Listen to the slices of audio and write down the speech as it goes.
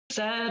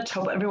Set.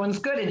 Hope everyone's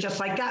good. And just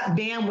like that,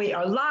 bam, we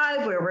are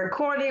live. We're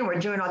recording. We're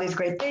doing all these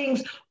great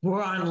things.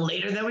 We're on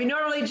later than we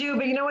normally do.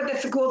 But you know what?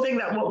 That's the cool thing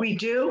that what we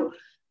do,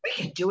 we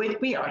can do it.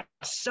 We are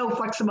so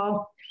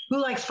flexible.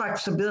 Who likes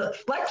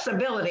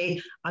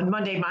flexibility on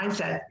Monday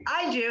Mindset?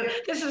 I do.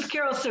 This is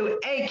Carol Sue,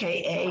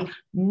 a.k.a.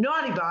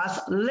 Naughty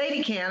Boss,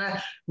 Lady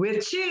Canna,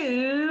 with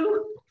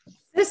two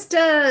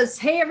Sistas.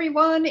 Hey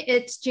everyone,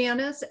 it's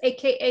Janis,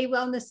 aka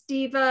Wellness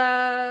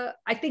Diva.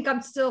 I think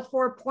I'm still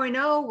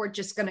 4.0. We're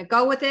just going to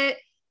go with it.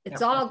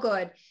 It's all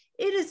good.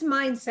 It is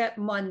Mindset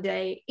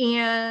Monday,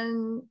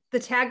 and the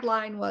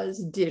tagline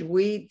was, did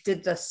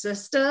the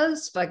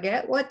sisters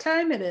forget what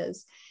time it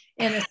is?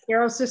 And as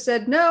Carol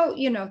said, no,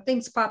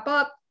 things pop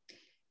up.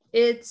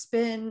 It's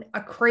been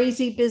a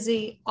crazy,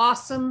 busy,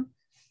 awesome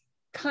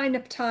kind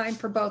of time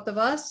for both of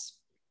us.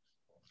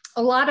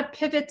 A lot of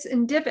pivots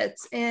and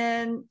divots.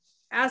 And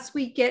as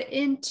we get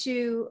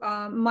into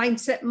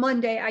Mindset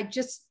Monday, I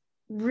just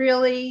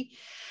really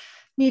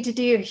need to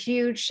do a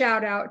huge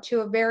shout out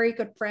to a very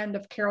good friend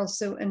of Carol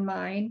Sue and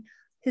mine.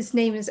 His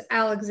name is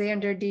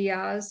Alexander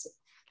Diaz.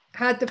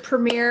 Had the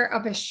premiere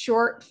of a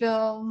short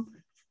film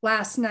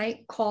last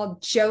night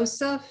called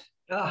Joseph.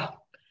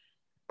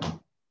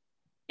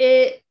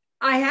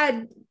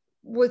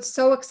 Was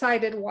so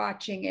excited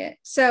watching it.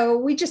 So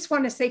we just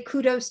want to say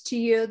kudos to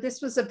you.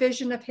 This was a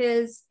vision of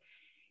his,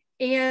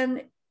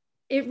 and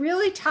it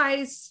really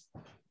ties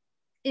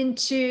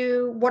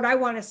into what I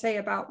want to say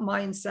about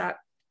mindset.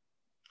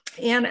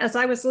 And as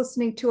I was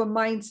listening to a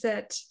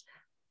mindset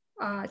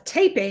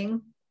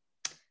taping,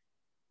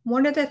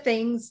 one of the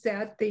things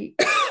that the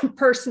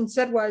person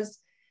said was,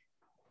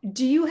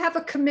 do you have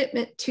a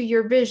commitment to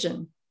your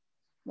vision?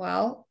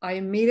 Well, I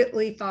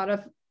immediately thought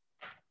of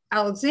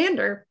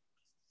Alexander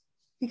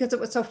because it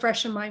was so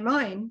fresh in my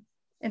mind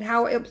and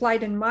how it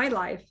applied in my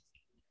life.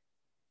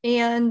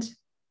 And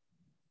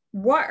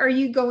what are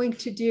you going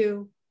to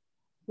do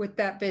with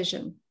that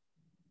vision?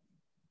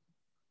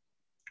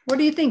 What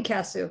do you think,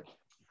 Casu?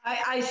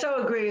 I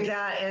so agree with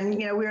that. And,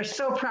 we are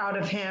so proud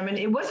of him. And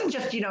it wasn't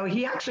just,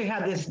 he actually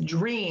had this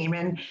dream.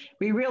 And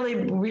we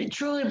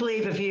truly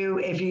believe if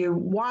you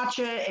watch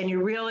it and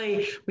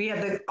we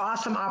had the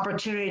awesome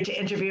opportunity to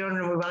interview him,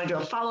 and we want to do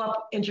a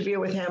follow-up interview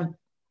with him.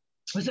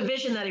 It was a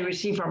vision that he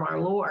received from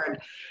our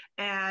Lord.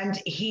 And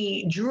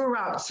he drew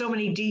out so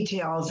many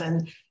details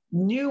and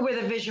knew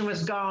where the vision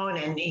was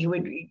going. And he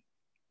would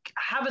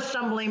have a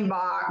stumbling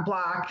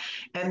block.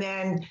 And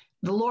then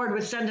the Lord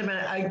would send him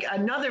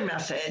another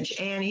message.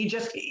 And he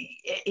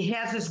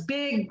has this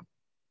big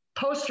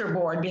poster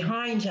board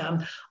behind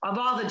him of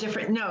all the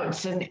different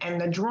notes and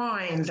the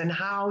drawings and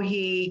how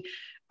he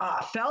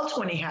felt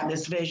when he had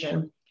this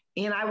vision.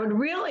 And I would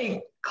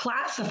really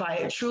classify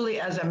it truly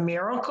as a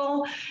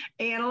miracle.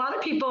 And a lot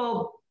of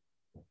people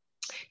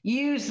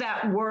use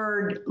that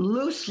word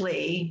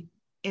loosely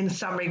in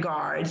some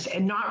regards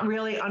and not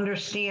really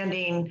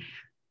understanding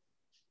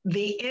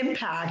the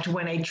impact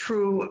when a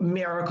true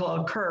miracle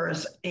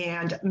occurs.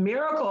 And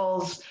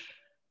miracles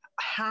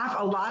have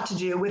a lot to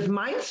do with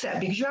mindset,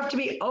 because you have to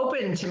be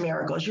open to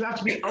miracles. You have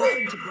to be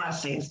open to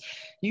blessings.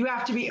 You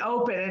have to be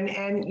open.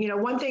 And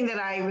one thing that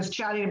I was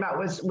chatting about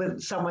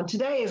with someone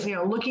today is,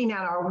 looking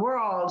at our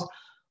world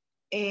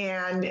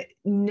and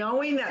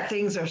knowing that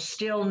things are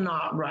still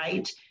not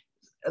right.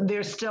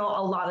 There's still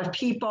a lot of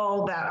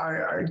people that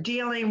are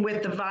dealing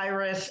with the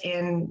virus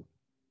in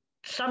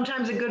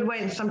sometimes a good way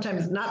and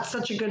sometimes not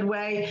such a good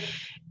way.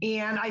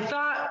 And I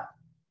thought,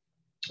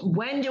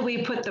 when do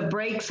we put the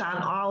brakes on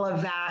all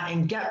of that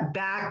and get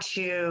back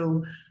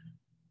to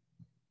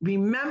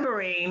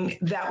remembering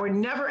that we're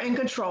never in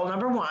control,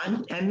 number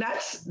one, and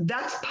that's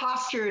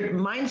postured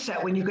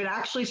mindset when you could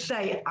actually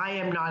say, I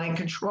am not in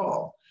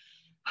control.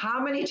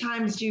 How many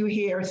times do you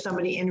hear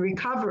somebody in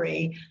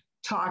recovery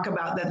talk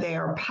about that they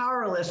are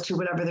powerless to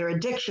whatever their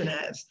addiction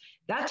is?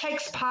 That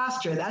takes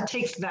posture. That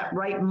takes that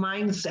right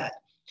mindset.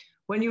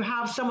 When you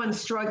have someone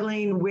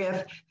struggling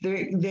with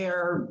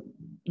their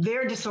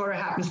disorder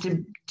happens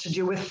to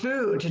do with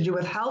food, to do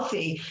with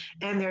healthy,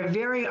 and they're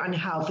very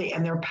unhealthy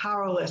and they're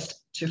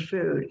powerless to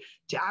food.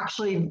 To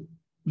actually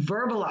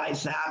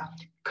verbalize that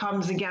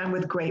comes again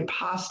with great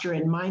posture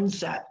and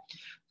mindset.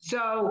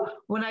 So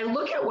when I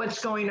look at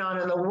what's going on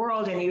in the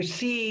world and you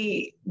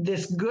see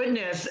this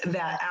goodness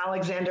that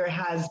Alexander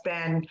has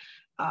been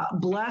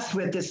blessed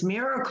with, this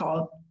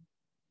miracle,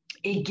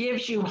 it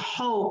gives you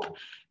hope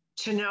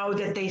to know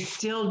that they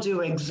still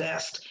do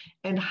exist.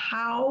 And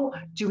how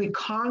do we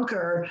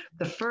conquer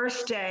the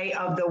first day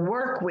of the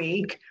work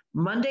week,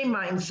 Monday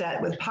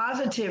mindset, with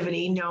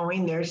positivity,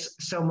 knowing there's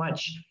so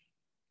much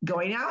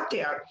going out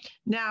there?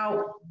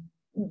 Now,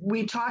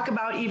 we talk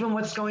about even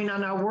what's going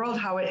on in our world,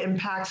 how it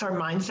impacts our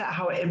mindset,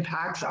 how it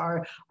impacts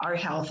our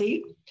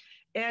healthy.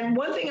 And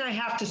one thing I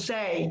have to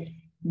say,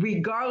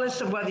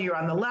 regardless of whether you're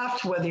on the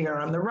left, whether you're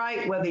on the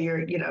right, whether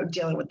you're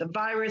dealing with the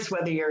virus,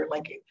 whether you're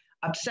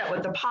upset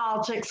with the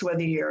politics,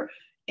 whether you're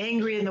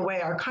angry in the way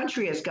our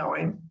country is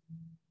going,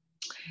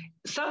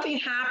 something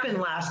happened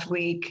last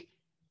week,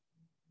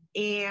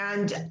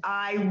 and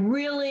I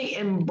really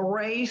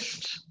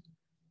embraced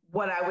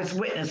what I was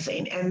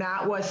witnessing. And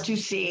that was to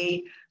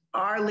see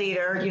our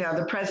leader,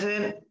 the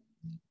president,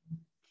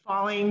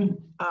 falling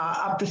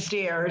up the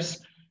stairs.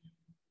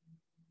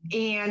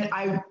 And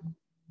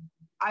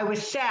I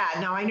was sad.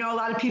 Now, I know a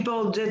lot of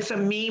people did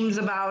some memes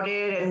about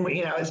it, and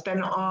it's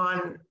been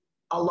on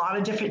a lot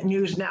of different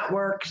news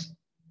networks.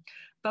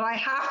 But I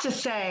have to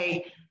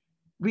say,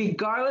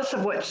 regardless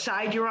of what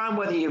side you're on,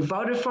 whether you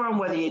voted for him,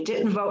 whether you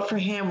didn't vote for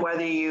him,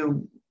 whether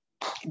you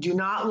do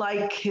not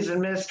like his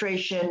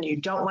administration, you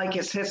don't like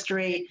his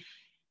history,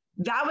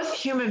 that was a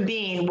human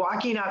being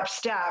walking up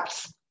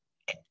steps.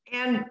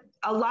 And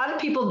a lot of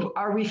people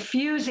are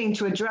refusing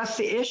to address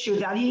the issue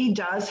that he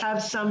does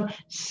have some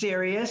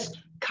serious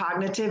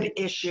cognitive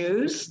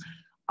issues,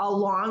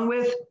 along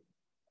with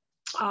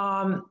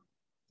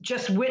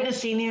just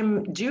witnessing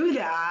him do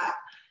that.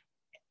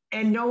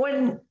 And no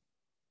one,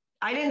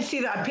 I didn't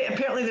see that.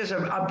 Apparently there's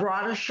a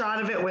broader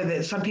shot of it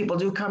with some people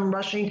do come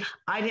rushing.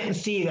 I didn't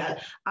see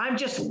that. I'm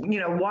just,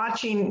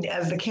 watching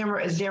as the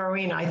camera is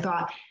zeroing. I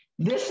thought,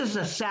 this is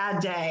a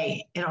sad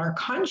day in our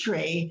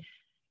country,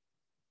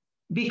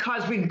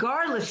 because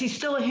regardless, he's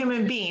still a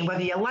human being,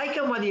 whether you like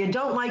him, whether you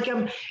don't like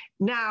him.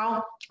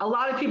 Now, a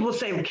lot of people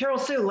say, Carol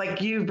Sue,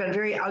 like, you've been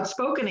very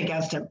outspoken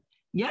against him.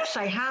 Yes,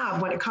 I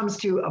have, when it comes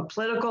to a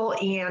political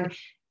and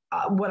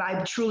what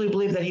I truly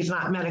believe that he's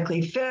not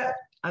medically fit.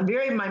 My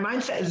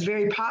mindset is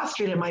very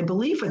postured in my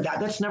belief with that.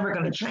 That's never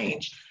going to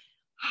change.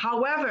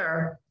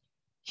 However,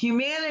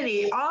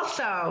 humanity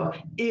also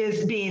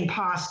is being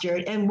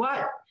postured. And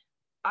what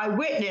I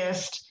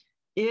witnessed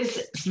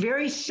is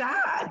very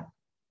sad.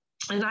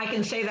 And I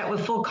can say that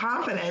with full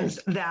confidence,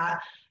 that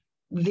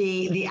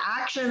the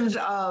actions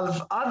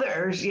of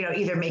others,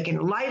 either making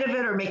light of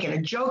it or making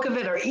a joke of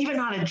it or even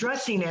not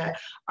addressing it,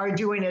 are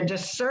doing a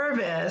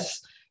disservice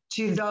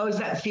to those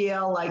that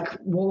feel like,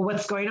 well,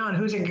 what's going on?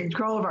 Who's in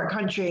control of our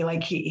country?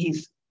 Like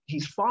he's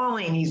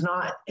falling. He's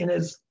not in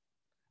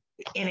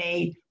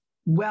a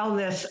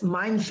wellness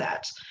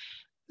mindset.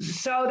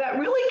 So that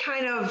really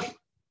kind of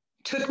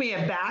took me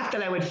aback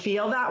that I would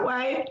feel that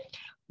way.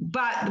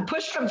 But the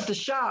push comes to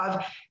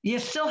shove, you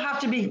still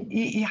have to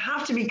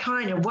be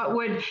kind. And what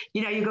would,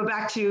 you go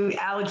back to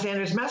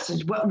Alexander's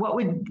message, what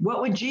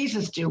would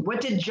Jesus do?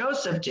 What did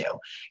Joseph do?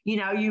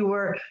 You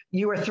were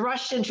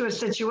thrust into a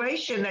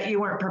situation that you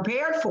weren't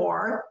prepared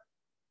for.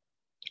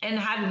 And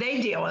how did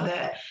they deal with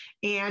it?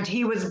 And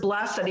he was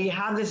blessed that he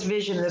had this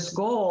vision, this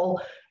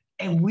goal,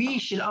 and we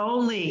should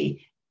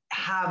only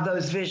have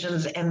those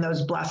visions and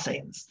those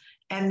blessings.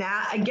 And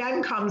that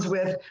again comes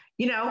with,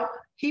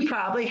 he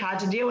probably had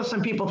to deal with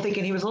some people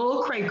thinking he was a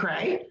little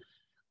cray-cray,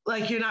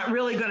 like, you're not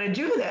really going to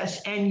do this.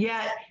 And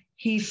yet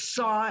he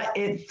saw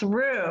it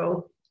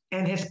through,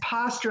 and his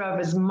posture of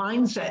his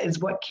mindset is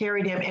what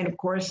carried him. And of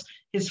course,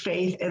 his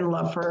faith and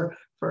love for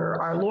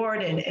our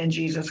Lord and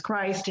Jesus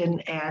Christ.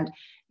 And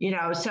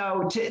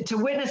so to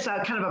witness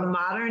a kind of a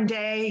modern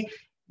day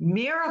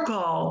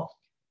miracle,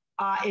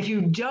 if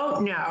you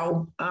don't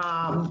know,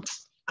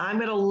 I'm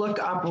going to look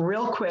up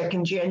real quick,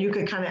 and Jan, you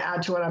could kind of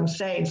add to what I'm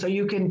saying. So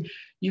you can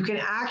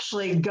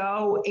actually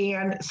go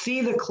and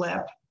see the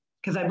clip,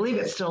 because I believe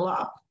it's still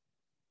up.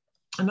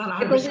 I'm not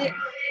 100%.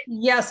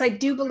 Yes, I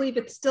do believe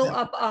it's still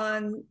up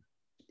on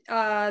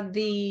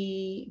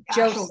the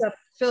Joseph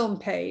film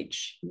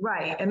page.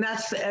 Right, and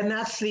that's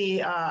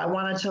the I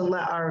wanted to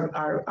let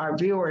our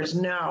viewers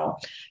know,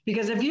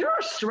 because if you're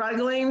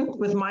struggling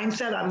with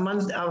mindset on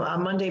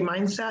Monday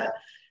mindset,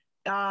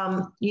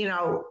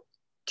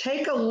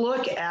 take a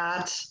look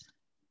at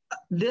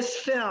this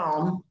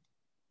film,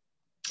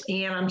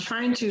 and I'm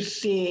trying to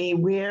see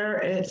where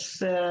it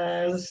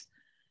says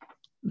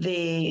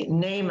the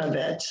name of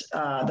it,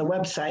 the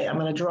website. I'm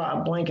going to draw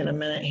a blank in a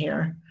minute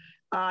here.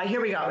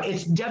 Here we go.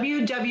 It's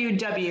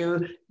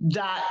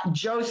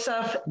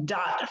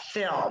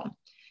www.joseph.film.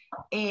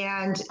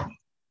 And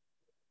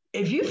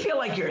if you feel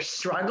like you're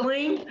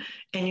struggling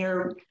and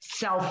your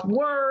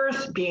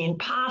self-worth, being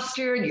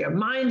postured, your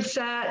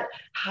mindset,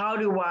 how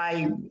do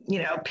I,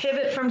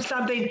 pivot from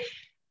something?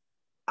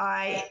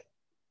 I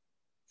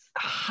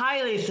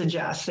highly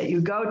suggest that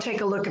you go take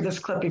a look at this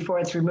clip before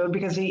it's removed,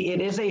 because it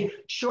is a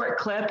short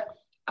clip.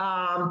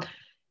 And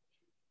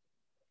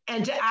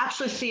to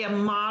actually see a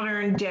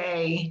modern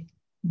day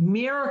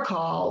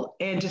miracle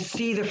and to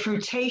see the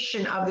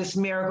fruition of this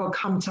miracle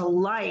come to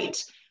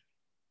light,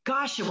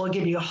 gosh, it will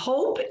give you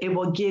hope. It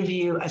will give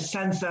you a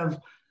sense of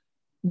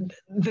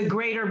the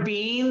greater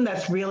being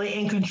that's really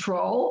in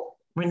control.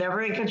 We're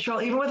never in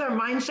control, even with our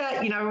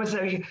mindset.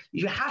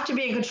 You have to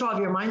be in control of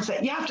your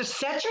mindset. You have to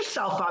set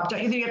yourself up.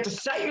 Don't you think you have to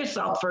set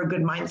yourself for a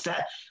good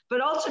mindset? But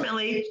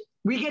ultimately,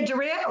 we get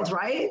derailed,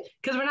 right?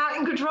 Because we're not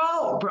in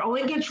control. We're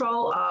only in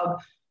control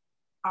of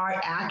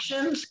our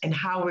actions and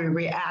how we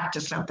react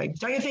to something.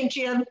 Don't you think,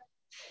 Jan?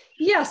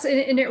 Yes,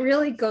 and it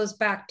really goes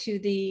back to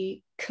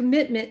the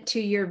commitment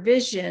to your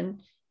vision.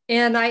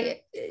 And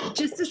I,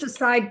 just as a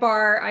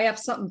sidebar, I have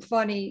something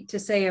funny to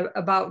say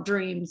about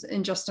dreams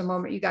in just a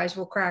moment. You guys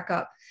will crack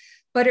up.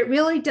 But it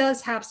really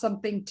does have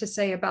something to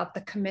say about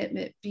the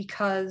commitment,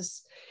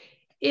 because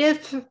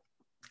if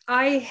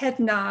I had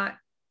not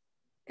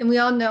and we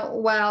all know,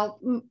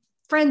 well,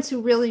 friends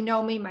who really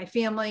know me, my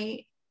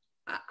family,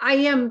 I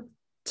am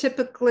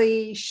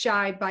typically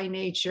shy by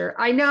nature.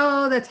 I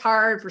know that's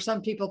hard for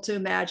some people to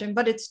imagine,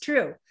 but it's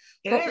true.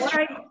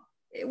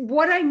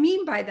 What I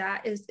mean by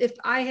that is if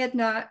I had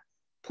not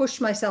pushed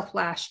myself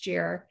last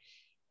year,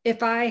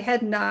 if I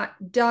had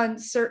not done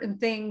certain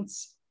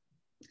things,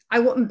 I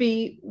wouldn't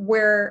be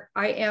where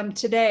I am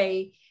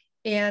today.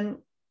 And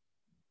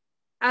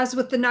as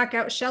with the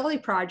Knockout Shelly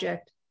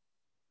project,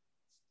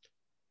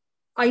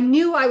 I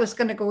knew I was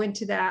going to go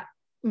into that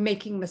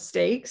making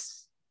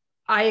mistakes.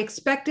 I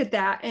expected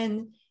that.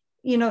 And,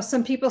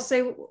 some people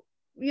say,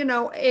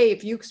 hey,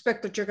 if you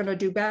expect that you're going to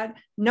do bad.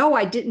 No,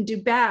 I didn't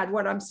do bad.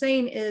 What I'm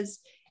saying is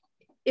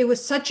it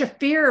was such a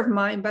fear of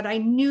mine, but I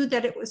knew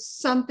that it was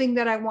something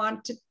that I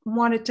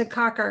wanted to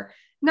conquer,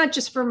 not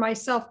just for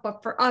myself,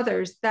 but for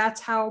others. That's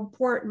how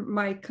important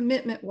my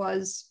commitment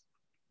was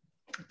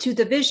to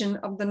the vision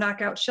of the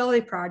Knockout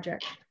Shelly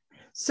project.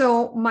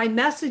 So my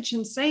message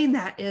in saying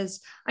that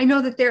is, I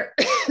know that there,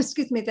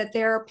 that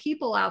there are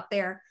people out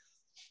there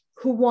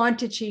who want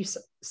to achieve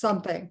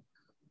something,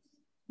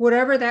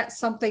 whatever that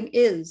something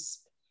is.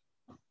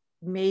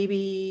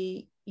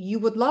 Maybe you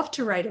would love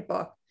to write a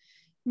book.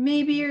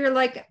 Maybe you're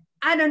like,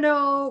 I don't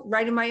know,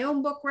 writing my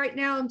own book right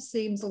now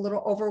seems a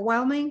little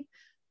overwhelming.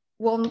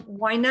 Well,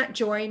 why not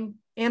join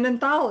an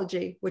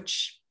anthology,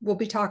 which we'll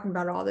be talking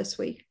about all this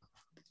week?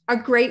 A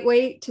great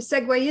way to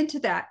segue into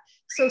that.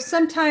 So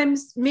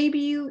sometimes maybe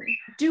you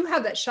do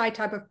have that shy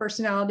type of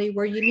personality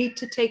where you need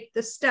to take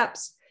the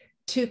steps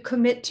to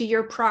commit to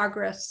your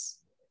progress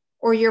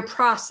or your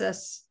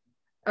process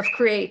of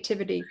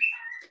creativity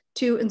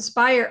to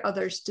inspire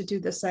others to do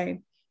the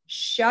same.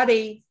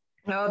 Shuddy.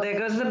 Oh, there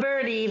goes the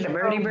birdie.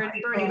 Birdie.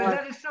 But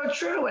that is so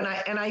true. And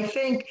I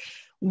think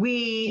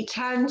we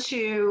tend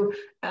to,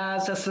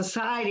 as a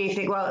society,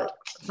 think, well,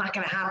 it's not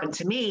going to happen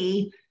to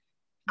me.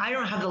 I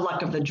don't have the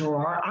luck of the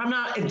draw. I'm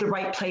not at the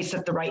right place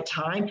at the right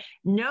time.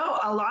 No,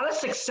 a lot of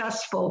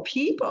successful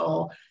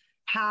people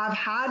have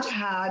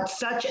had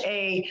such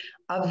a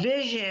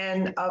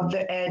vision of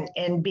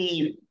and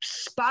be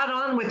spot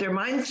on with their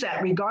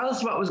mindset, regardless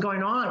of what was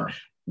going on.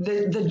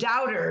 The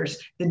doubters,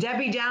 the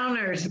Debbie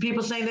Downers, the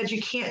people saying that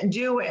you can't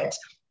do it.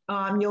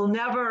 You'll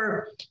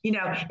never,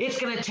 it's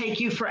going to take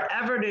you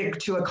forever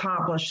to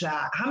accomplish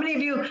that. How many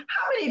of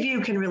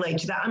you can relate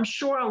to that? I'm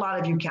sure a lot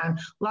of you can.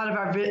 A lot of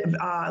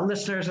our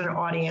listeners and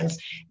audience,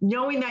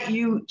 knowing that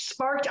you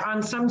sparked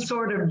on some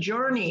sort of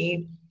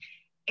journey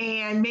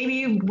and maybe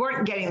you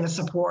weren't getting the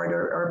support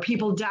or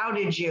people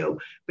doubted you,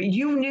 but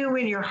you knew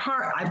in your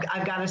heart,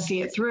 I've got to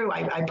see it through.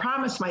 I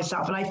promised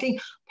myself. And I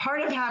think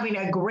part of having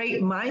a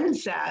great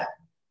mindset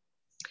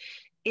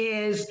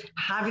is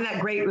having that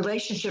great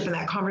relationship and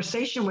that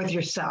conversation with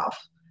yourself,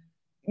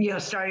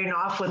 starting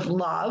off with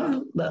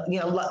love,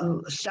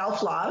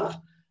 self-love,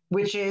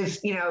 which is,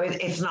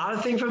 it's not a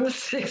thing from the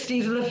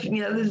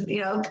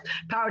 60s,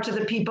 power to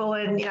the people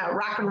and,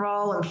 rock and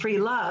roll and free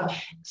love.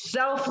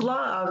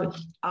 Self-love,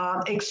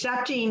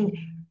 accepting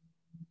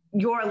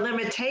your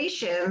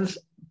limitations,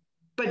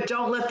 but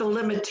don't let the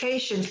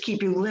limitations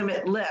keep you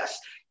limitless.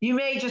 You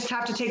may just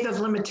have to take those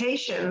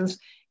limitations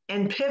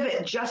and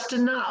pivot just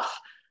enough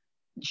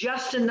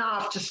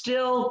to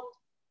still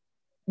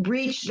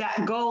reach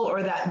that goal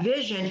or that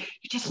vision.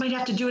 You just might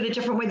have to do it a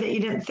different way that you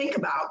didn't think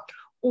about.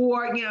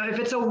 Or, if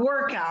it's a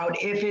workout,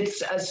 if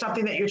it's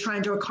something that you're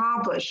trying to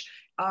accomplish,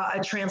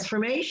 a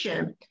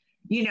transformation,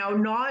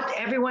 not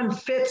everyone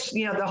fits,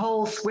 the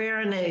whole square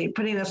and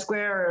putting a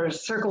square or a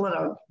circle in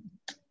a,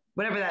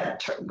 whatever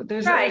that,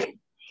 there's right.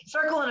 A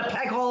circle in a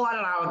peg hole. I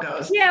don't know how it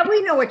goes. Yeah,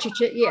 we know what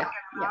yeah.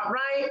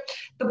 Right.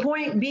 The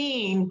point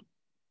being,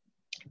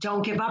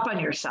 don't give up on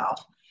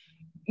yourself.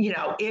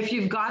 If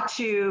you've got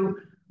to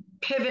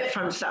pivot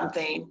from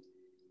something.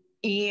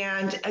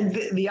 And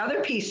the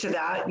other piece to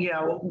that,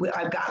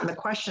 I've gotten the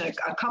question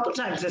a couple of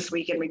times this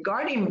weekend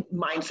regarding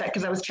mindset,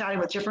 because I was chatting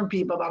with different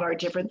people about our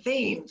different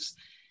themes.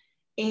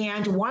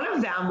 And one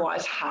of them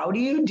was, how do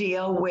you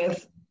deal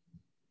with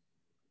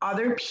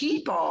other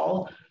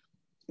people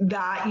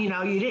that,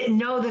 you didn't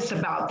know this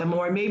about them,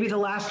 or maybe the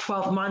last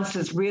 12 months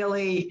is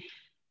really,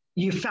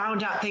 you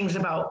found out things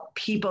about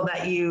people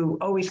that you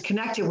always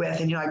connected with,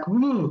 and you're like,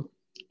 ooh.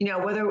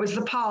 Whether it was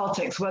the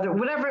politics,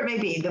 whatever it may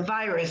be, the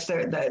virus,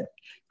 the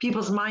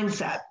people's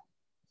mindset.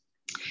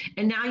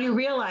 And now you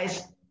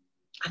realize,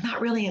 I'm not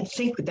really in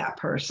sync with that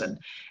person.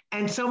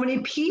 And so many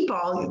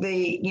people,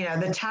 the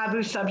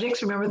taboo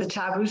subjects, remember the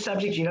taboo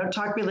subjects, you don't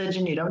talk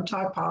religion, you don't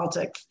talk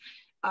politics.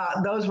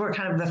 Those were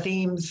kind of the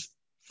themes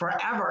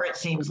forever, it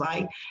seems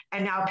like.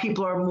 And now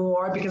people are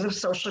more, because of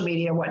social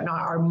media and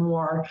whatnot, are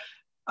more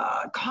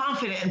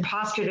confident and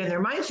postured in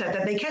their mindset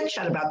that they can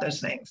chat about those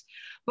things.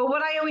 But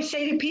what I always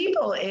say to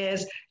people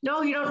is,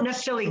 no, you don't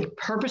necessarily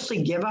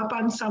purposely give up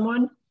on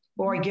someone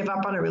or give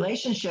up on a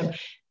relationship,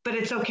 but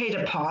it's okay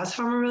to pause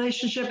from a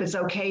relationship. It's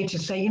okay to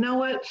say, you know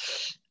what,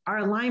 our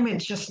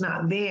alignment's just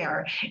not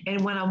there. And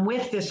when I'm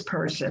with this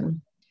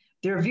person,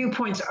 their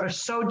viewpoints are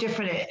so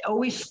different. It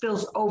always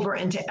spills over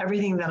into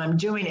everything that I'm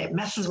doing. It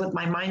messes with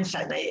my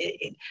mindset.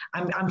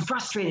 I'm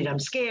frustrated, I'm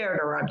scared,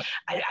 or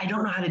I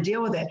don't know how to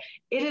deal with it.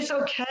 It is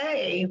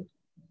okay.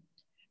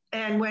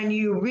 And when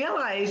you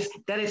realize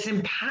that it's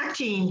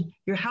impacting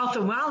your health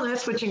and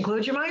wellness, which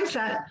includes your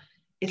mindset,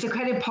 it's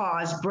okay to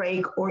pause,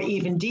 break, or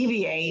even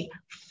deviate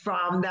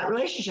from that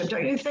relationship.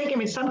 Don't you think? I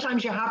mean,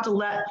 sometimes you have to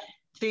let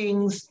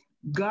things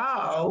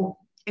go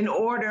in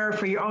order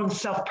for your own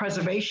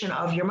self-preservation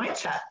of your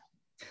mindset.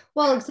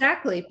 Well,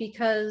 exactly,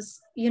 because,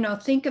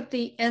 think of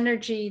the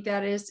energy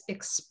that is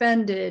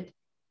expended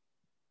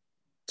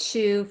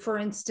to, for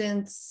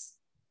instance,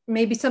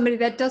 maybe somebody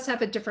that does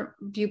have a different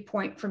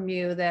viewpoint from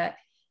you, that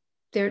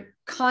they're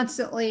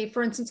constantly,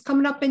 for instance,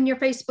 coming up in your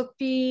Facebook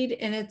feed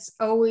and it's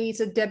always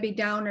a Debbie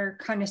Downer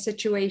kind of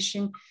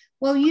situation.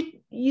 Well,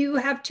 you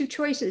have two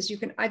choices. You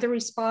can either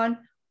respond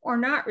or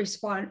not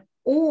respond,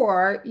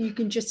 or you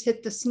can just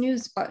hit the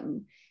snooze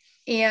button.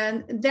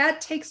 And that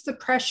takes the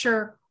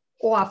pressure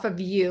off of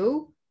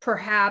you,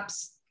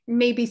 perhaps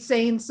maybe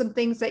saying some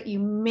things that you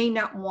may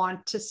not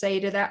want to say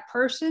to that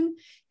person,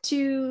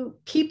 to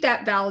keep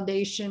that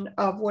validation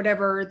of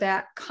whatever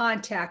that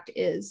contact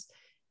is.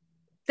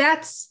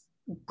 That's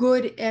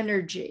good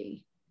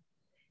energy.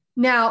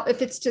 Now,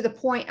 if it's to the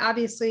point,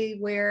 obviously,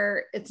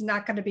 where it's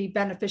not going to be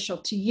beneficial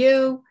to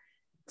you,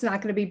 it's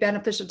not going to be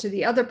beneficial to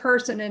the other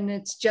person, and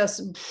it's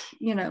just,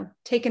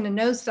 taking a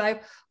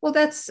nosedive, well,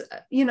 that's,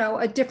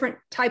 a different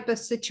type of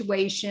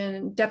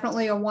situation,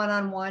 definitely a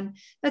one-on-one.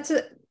 That's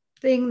a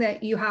thing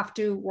that you have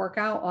to work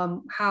out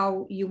on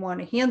how you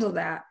want to handle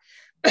that.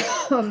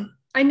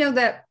 I know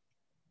that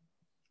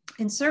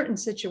in certain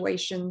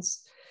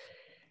situations,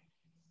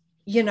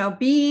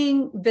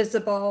 being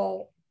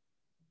visible,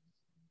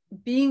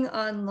 being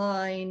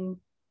online,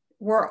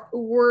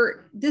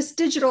 we're this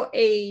digital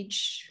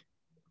age,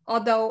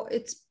 although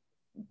it's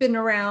been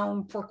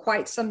around for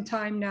quite some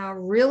time now,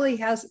 really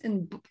has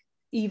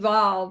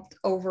evolved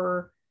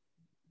over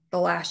the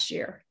last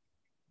year.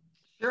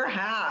 Sure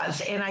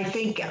has. And I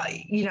think,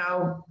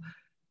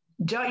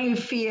 don't you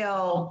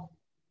feel,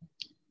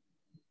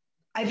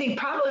 I think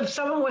probably if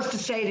someone was to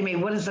say to me,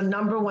 what is the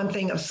number one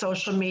thing of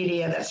social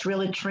media that's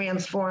really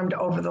transformed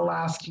over the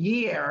last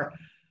year?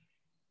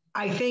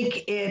 I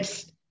think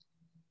it's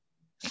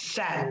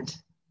send,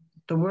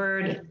 the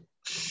word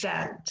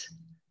send.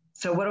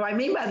 So what do I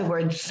mean by the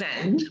word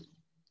send?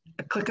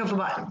 A click of a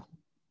button.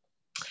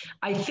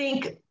 I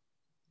think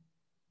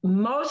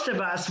most of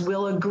us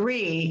will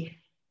agree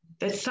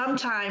that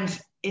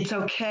sometimes it's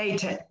okay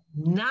to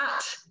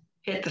not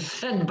hit the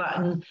send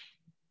button,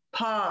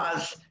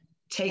 pause,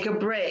 take a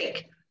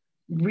break,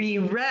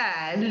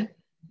 reread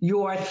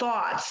your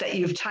thoughts that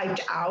you've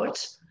typed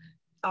out.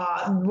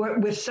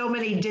 With so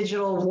many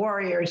digital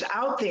warriors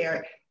out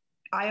there,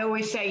 I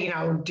always say,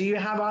 do you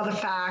have all the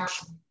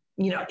facts?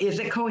 Is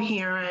it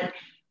coherent?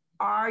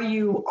 Are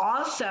you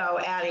also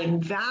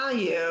adding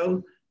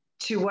value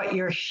to what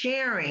you're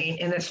sharing?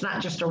 And it's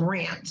not just a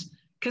rant.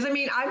 Because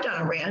I've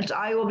done a rant.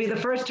 I will be the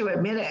first to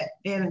admit it.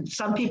 And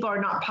some people are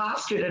not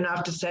postured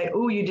enough to say,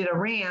 oh, you did a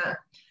rant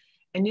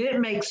and you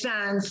didn't make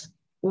sense,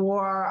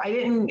 or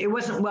it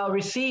wasn't well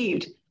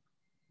received.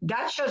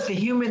 That shows the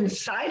human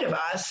side of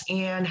us.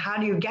 And how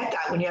do you get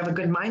that when you have a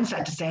good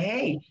mindset to say,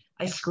 hey,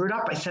 I screwed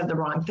up, I said the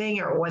wrong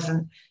thing, or I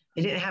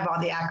didn't have all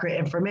the accurate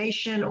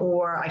information,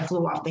 or I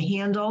flew off the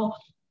handle.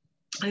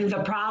 I think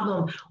the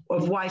problem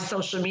of why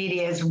social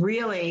media has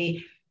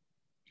really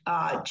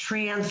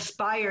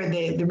transpired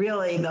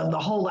the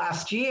whole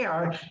last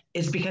year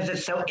is because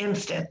it's so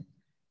instant.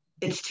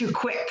 It's too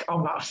quick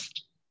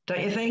almost.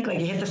 Don't you think?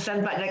 Like you hit the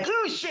send button, like,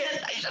 oh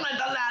shit, I shouldn't have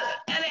done that.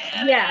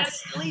 Edit,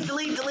 yes.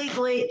 Delete. Go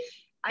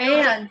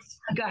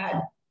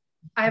ahead.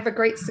 I have a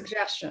great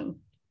suggestion.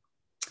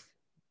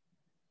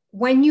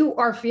 When you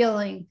are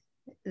feeling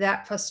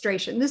that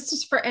frustration, this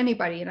is for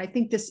anybody, and I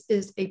think this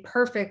is a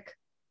perfect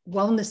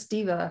Wellness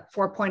Diva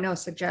 4.0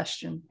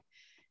 suggestion.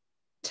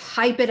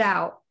 Type it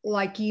out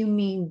like you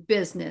mean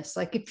business.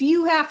 Like if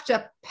you have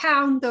to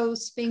pound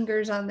those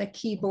fingers on the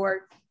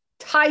keyboard,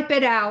 type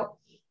it out,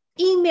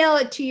 email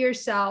it to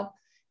yourself,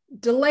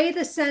 delay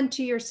the send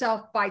to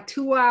yourself by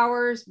 2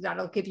 hours.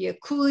 That'll give you a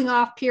cooling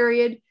off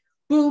period.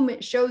 Boom,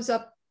 it shows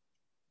up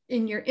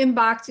in your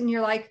inbox and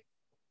you're like,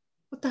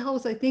 what the hell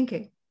was I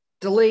thinking?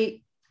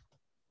 Delete.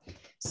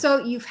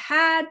 So you've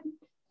had,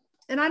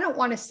 and I don't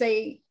want to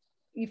say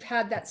you've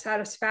had that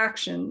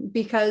satisfaction,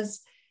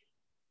 because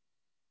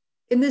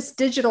in this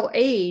digital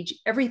age,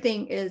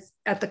 everything is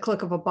at the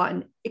click of a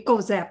button. It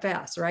goes that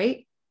fast,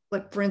 right?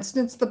 Like for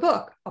instance, the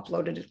book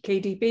uploaded to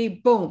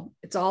KDP, boom,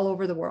 it's all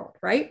over the world,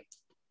 right?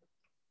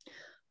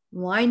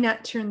 Why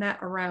not turn that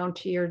around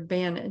to your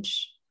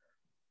advantage?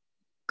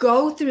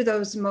 Go through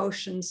those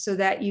motions so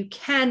that you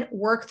can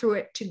work through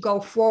it to go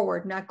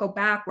forward, not go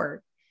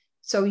backward.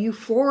 So you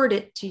forward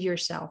it to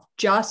yourself,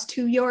 just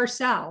to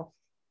yourself.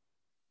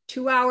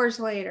 2 hours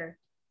later,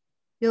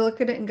 you look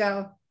at it and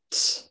go,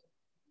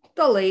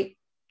 delete.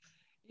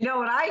 You know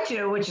what I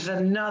do, which is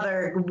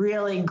another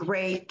really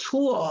great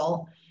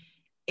tool,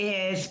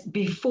 is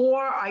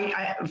before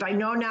if I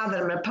know now that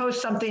I'm going to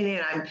post something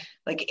and I'm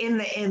like in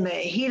the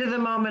heat of the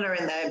moment or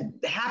in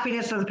the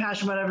happiness of the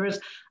passion, whatever it is,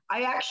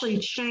 I actually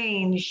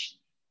change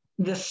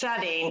the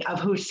setting of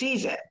who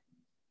sees it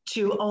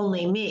to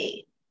only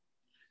me.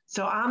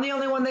 So I'm the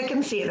only one that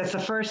can see it. That's the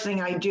first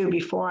thing I do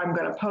before I'm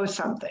going to post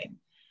something.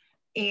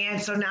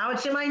 And so now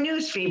it's in my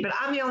newsfeed, but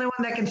I'm the only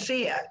one that can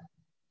see it.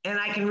 And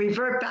I can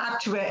revert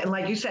back to it. And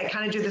like you said,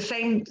 kind of do the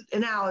same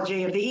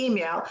analogy of the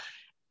email.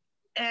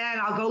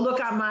 And I'll go look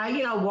on my,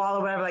 wall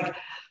or whatever, like,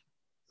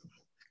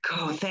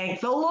 oh, thank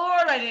the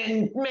Lord I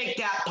didn't make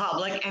that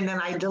public. And then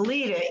I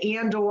delete it.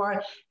 And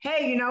or,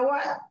 hey, you know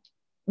what?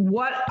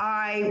 What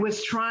I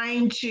was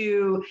trying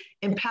to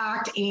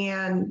impact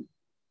and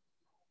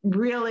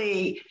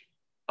really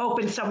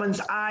open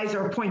someone's eyes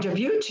or point of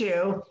view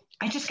to,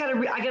 I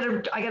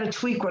gotta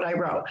tweak what I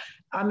wrote.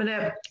 I'm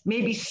gonna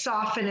maybe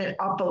soften it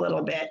up a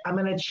little bit. I'm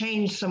gonna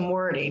change some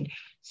wording.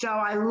 So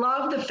I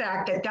love the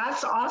fact that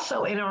that's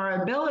also in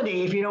our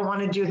ability if you don't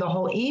want to do the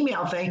whole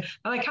email thing.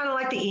 But I kind of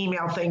like the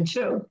email thing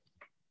too.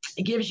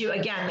 It gives you,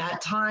 again,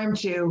 that time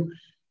to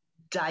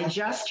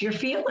digest your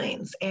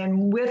feelings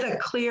and with a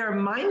clear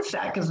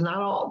mindset, because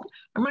our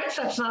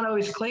mindset's not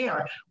always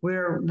clear.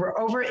 We're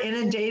over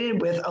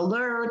inundated with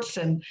alerts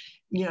and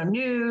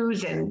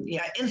news and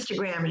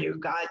Instagram, and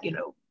you've got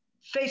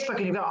Facebook,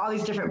 and you've got all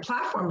these different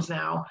platforms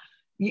now.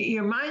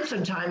 Your mind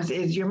sometimes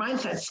is your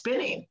mindset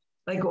spinning.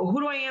 Like, well, who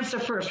do I answer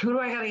first? Who do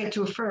I got to get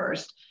to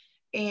first?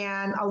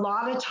 And a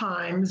lot of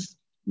times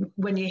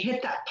when you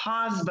hit that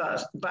pause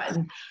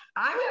button,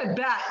 I'm going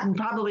to bet, and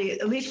probably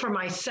at least for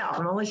myself,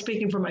 I'm only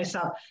speaking for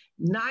myself,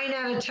 9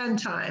 out of 10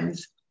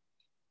 times,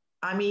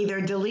 I'm either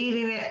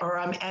deleting it or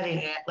I'm editing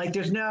it. Like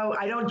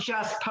I don't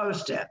just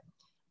post it.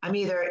 I'm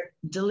either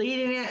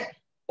deleting it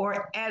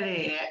or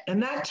editing it.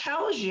 And that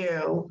tells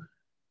you,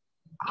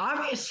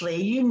 obviously,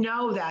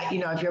 that,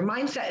 if your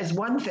mindset is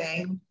one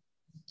thing,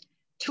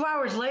 2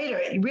 hours later,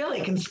 it really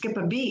can skip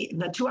a beat.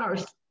 The 2 hours,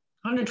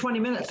 120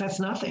 minutes,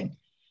 that's nothing.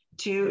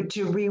 To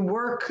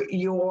rework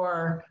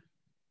your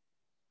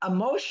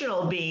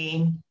emotional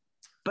being,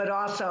 but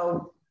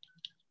also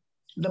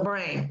the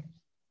brain.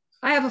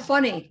 I have a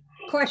funny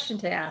question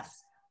to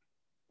ask.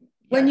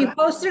 When you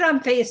post it on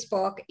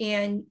Facebook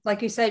and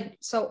like you said,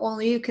 so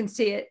only you can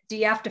see it, do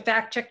you have to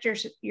fact check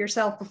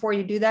yourself before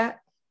you do that?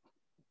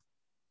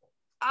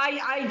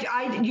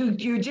 You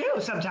do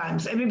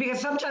sometimes. I mean, because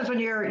sometimes when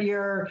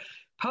you're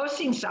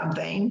posting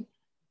something,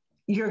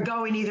 you're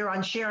going either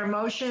on share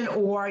emotion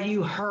or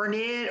you heard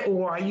it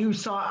or you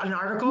saw an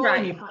article.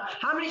 Right.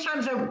 How many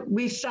times have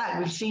we said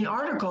we've seen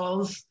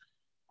articles,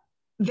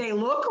 they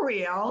look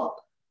real,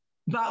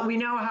 but we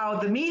know how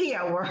the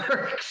media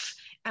works.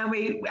 And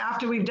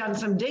after we've done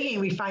some digging,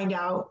 we find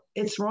out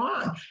it's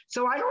wrong.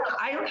 So I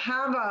don't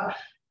have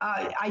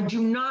I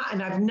do not,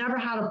 and I've never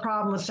had a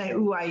problem with saying,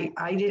 ooh,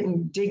 I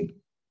didn't dig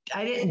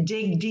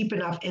deep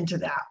enough into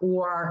that,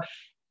 or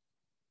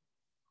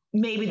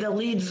maybe the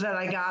leads that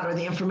I got or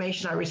the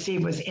information I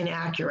received was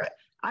inaccurate.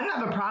 I don't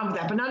have a problem with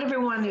that, but not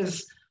everyone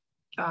is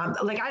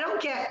like, I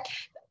don't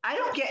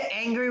get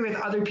angry with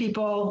other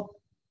people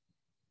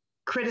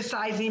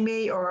criticizing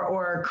me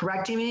or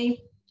correcting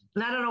me.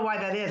 And I don't know why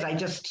that is.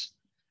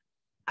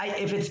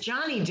 If it's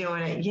Johnny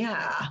doing it,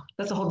 yeah,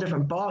 that's a whole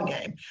different ball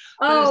game.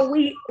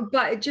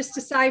 But just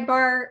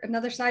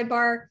another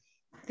sidebar,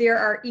 there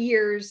are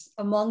ears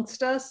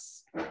amongst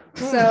us.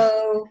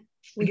 So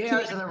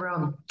Gary's in the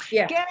room.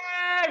 Yeah.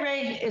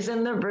 Gary is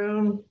in the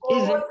room.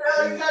 Oh, what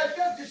the hell you guys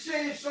got to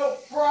say? It's so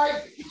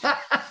private.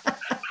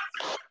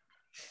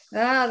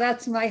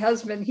 That's my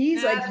husband.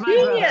 He's a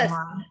genius.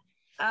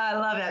 I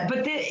love it.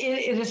 But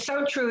it is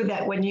so true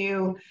that when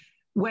you're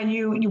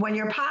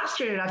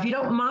postured enough, you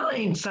don't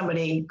mind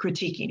somebody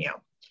critiquing you,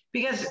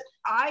 because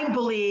I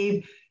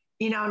believe,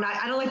 and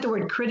I don't like the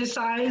word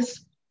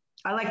criticize.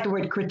 I like the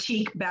word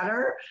critique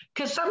better,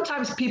 because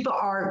sometimes people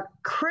are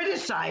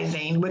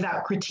criticizing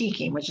without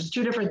critiquing, which is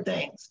two different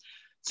things.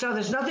 So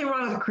there's nothing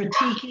wrong with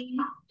critiquing,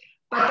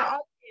 but the other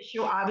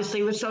issue,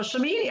 obviously, with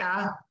social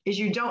media is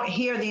you don't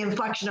hear the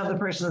inflection of the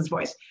person's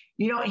voice.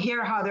 You don't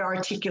hear how they're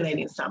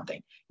articulating something.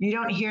 You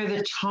don't hear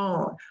the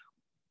tone.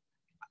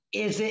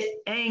 Is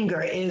it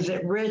anger? Is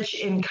it rich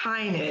in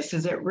kindness?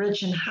 Is it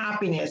rich in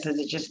happiness? Is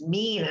it just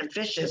mean and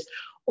vicious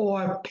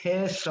or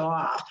pissed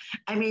off?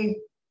 I mean,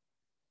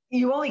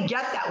 you only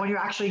get that when you're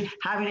actually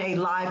having a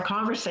live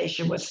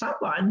conversation with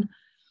someone.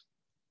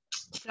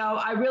 So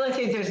I really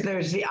think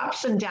there's the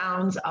ups and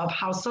downs of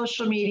how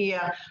social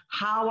media,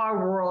 how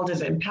our world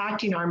is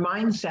impacting our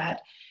mindset.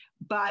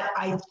 But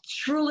I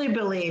truly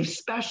believe,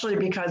 especially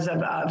because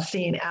of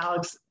seeing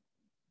Alex's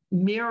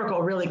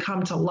miracle really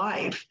come to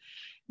life,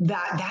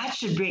 that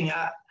should bring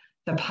up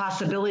the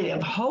possibility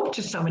of hope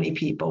to so many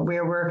people,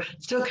 where we're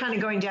still kind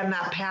of going down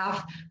that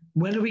path.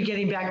 When are we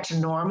getting back to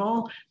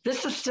normal?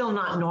 This is still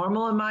not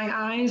normal in my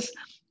eyes.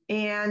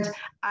 And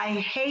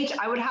I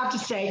would have to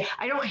say,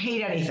 I don't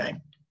hate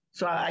anything.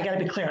 So I got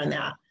to be clear on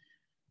that.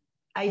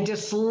 I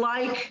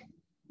dislike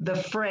the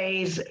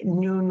phrase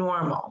new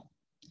normal,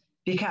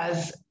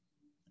 because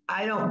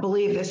I don't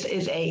believe this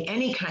is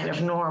any kind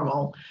of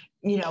normal.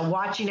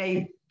 Watching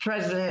a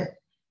president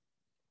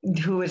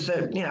who is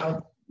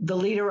the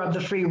leader of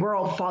the free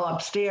world fall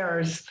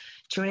upstairs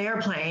to an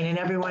airplane and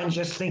everyone's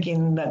just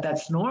thinking that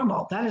that's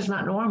normal. That is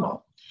not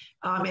normal.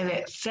 And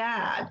it's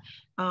sad.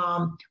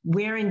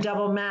 Wearing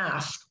double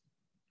masks,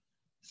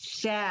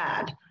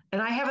 sad.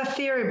 And I have a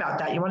theory about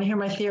that. You want to hear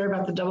my theory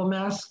about the double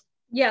mask?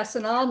 Yes,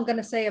 and all I'm going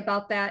to say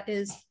about that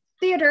is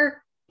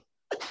theater.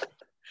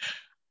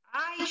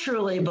 I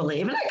truly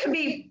believe, and I could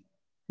be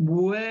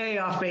way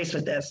off base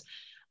with this,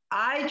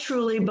 I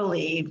truly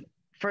believe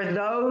for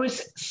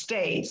those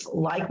states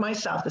like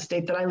myself, the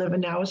state that I live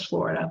in now is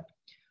Florida,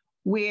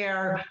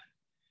 where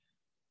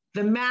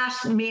the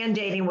mask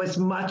mandating was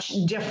much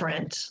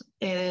different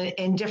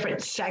in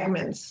different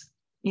segments.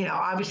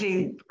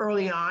 Obviously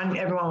early on,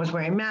 everyone was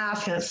wearing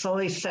masks and it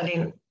slowly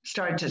started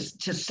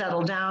to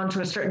settle down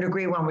to a certain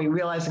degree when we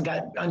realized and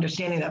got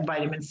understanding that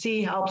vitamin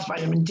C helps,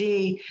 vitamin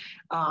D,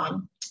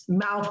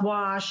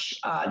 mouthwash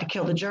to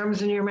kill the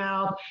germs in your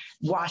mouth,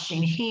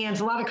 washing hands,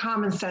 a lot of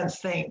common sense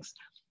things.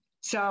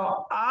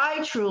 So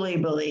I truly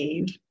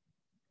believe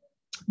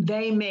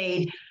they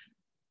made,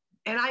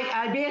 and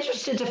I'd be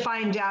interested to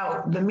find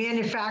out the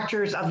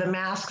manufacturers of the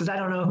masks, because I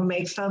don't know who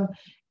makes them,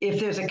 if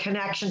there's a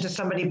connection to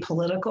somebody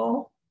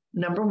political,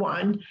 number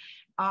one.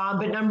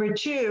 But number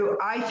two,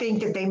 I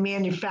think that they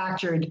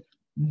manufactured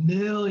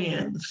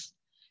millions.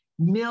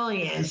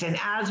 And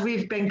as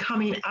we've been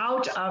coming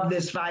out of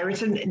this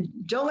virus, and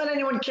don't let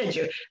anyone kid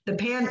you, the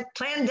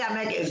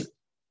pandemic is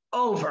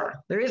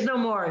over. There is no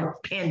more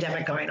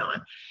pandemic going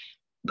on.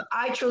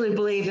 I truly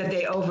believe that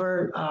they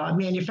over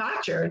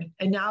manufactured,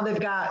 and now they've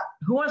got,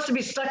 who wants to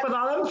be stuck with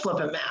all them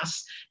flipping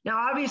masks? Now,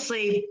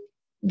 obviously,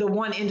 the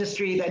one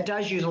industry that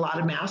does use a lot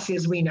of masks,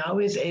 as we know,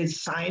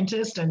 is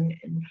scientists and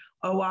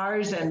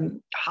ORs and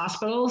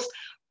hospitals.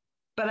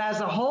 But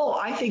as a whole,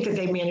 I think that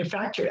they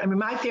manufactured,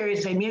 my theory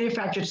is they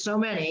manufactured so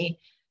many,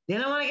 they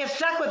don't want to get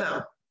stuck with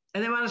them,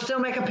 and they want to still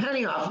make a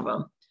penny off of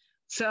them.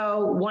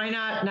 So why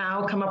not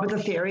now come up with a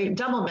theory,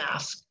 double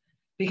mask?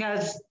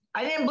 Because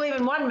I didn't believe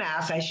in one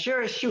mask, I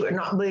sure as shoot are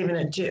not believing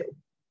in two.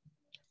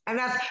 And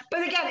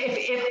but again,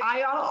 if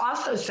I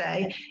also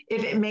say,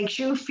 if it makes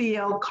you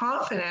feel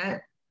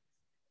confident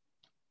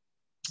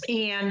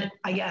and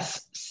I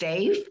guess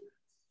safe,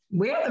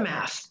 wear the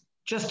mask.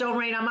 Just don't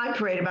rain on my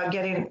parade about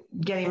getting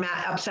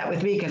upset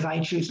with me because I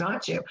choose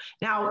not to.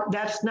 Now,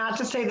 that's not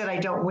to say that I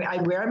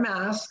wear a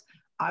mask.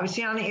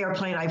 Obviously on an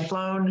airplane, I've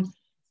flown,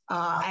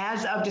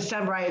 as of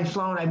December, I had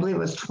flown, I believe it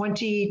was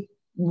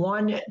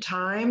 21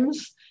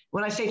 times.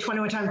 When I say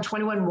 21 times,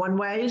 21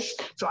 one-ways.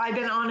 So I've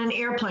been on an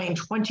airplane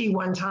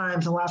 21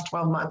 times in the last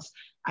 12 months.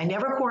 I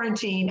never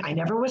quarantined. I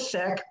never was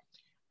sick.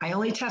 I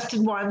only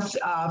tested once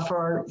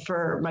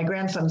for my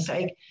grandson's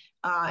sake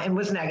and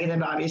was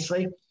negative,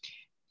 obviously.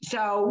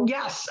 So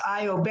yes,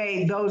 I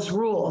obey those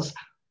rules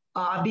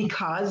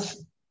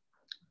because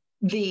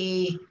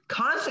the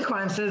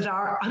consequences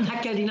are I'm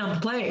not getting on the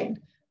plane.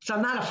 So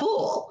I'm not a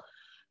fool.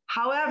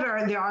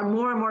 However, there are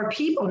more and more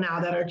people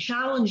now that are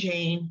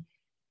challenging,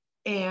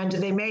 and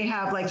they may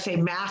have, like, say,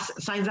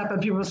 mask signs up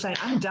and people saying,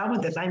 I'm done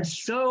with this. I'm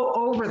so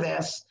over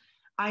this.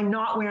 I'm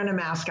not wearing a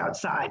mask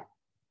outside.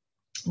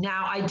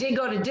 Now, I did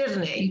go to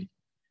Disney,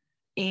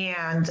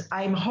 and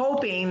I'm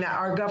hoping that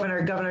our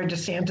Governor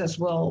DeSantis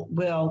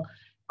will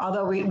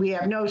although we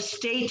have no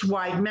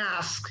statewide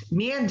mask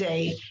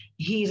mandate,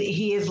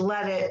 he has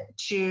led it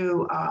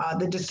to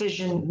the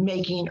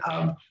decision-making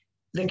of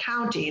the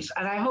counties.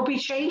 And I hope he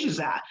changes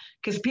that,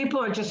 because people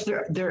are just,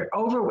 they're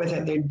over with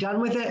it. They're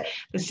done with it.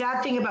 The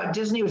sad thing about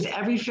Disney was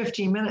every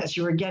 15 minutes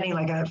you were getting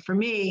for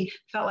me,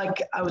 felt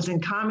like I was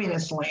in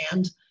communist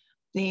land.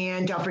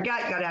 And don't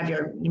forget, you got to have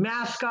your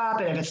mask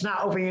up. And if it's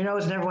not over your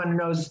nose, and everyone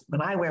knows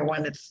when I wear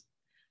one, it's,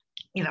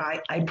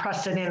 I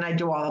press it in, I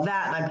do all of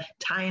that, and I'm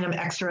tying them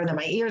extra, and then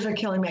my ears are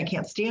killing me. I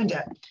can't stand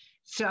it.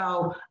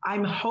 So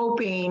I'm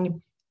hoping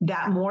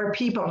that more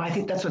people, and I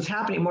think that's what's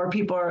happening, more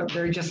people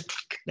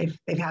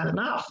they've had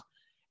enough.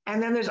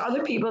 And then there's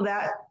other people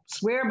that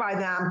swear by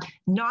them,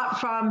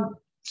 not from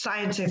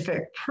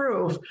scientific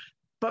proof,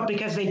 but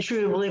because they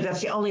truly believe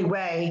that's the only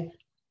way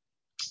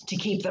to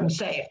keep them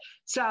safe.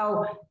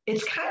 So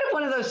it's kind of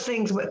one of those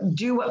things,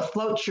 do what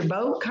floats your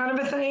boat kind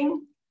of a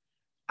thing.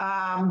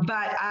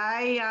 But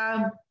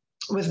I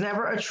was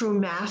never a true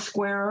mask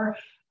wearer.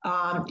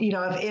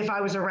 If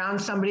I was around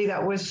somebody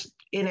that was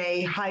in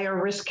a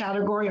higher risk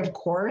category, of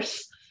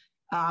course,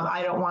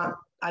 I don't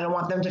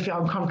want them to feel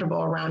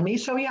uncomfortable around me.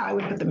 So yeah, I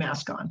would put the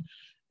mask on.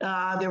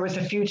 There was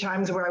a few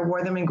times where I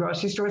wore them in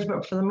grocery stores,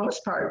 but for the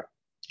most part,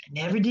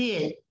 I never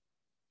did.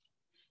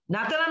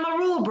 Not that I'm a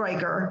rule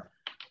breaker,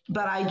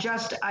 but I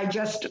just,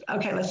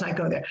 okay, let's not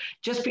go there.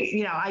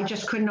 I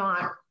just could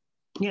not,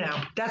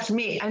 that's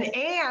me.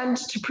 And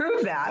to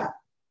prove that,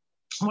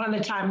 one of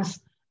the times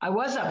I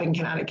was up in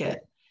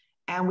Connecticut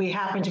and we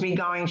happened to be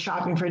going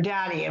shopping for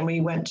Daddy, and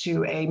we went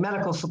to a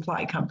medical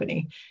supply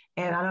company.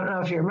 And I don't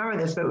know if you remember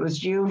this, but it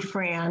was you,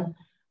 Fran,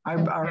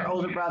 our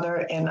older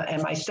brother,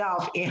 and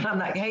myself. And I'm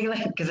like, hey,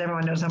 because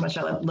everyone knows how much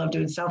I love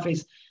doing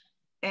selfies.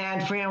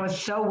 And Fran was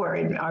so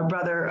worried. Our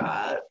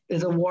brother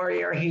is a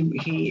warrior.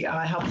 He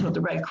helps with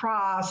the Red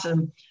Cross,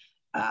 and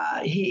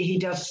he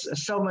does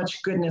so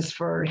much goodness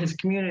for his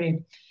community.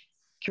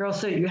 Carol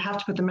said, "You have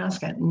to put the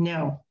mask on."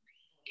 No.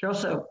 Carol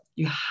said,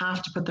 "You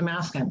have to put the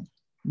mask on."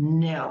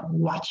 No.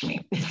 Watch me.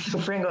 So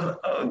Fran goes,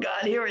 "Oh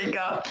God, here we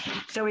go."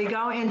 So we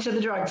go into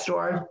the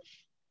drugstore.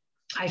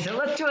 I said,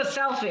 "Let's do a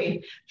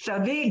selfie." So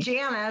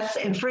Janis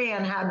and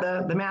Fran had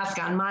the mask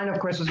on. Mine, of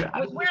course, I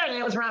was wearing it.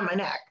 It was around my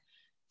neck.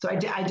 So I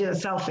did a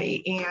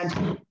selfie.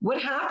 And what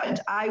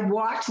happened? I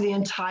walked the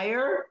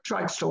entire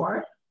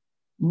drugstore,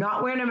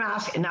 not wearing a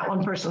mask, and not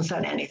one person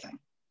said anything.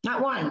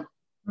 Not one.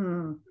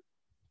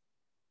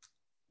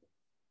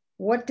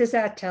 What does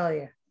that tell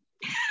you?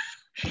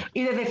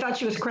 Either they thought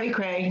she was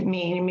cray-cray,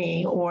 mean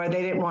me, or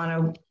they didn't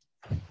want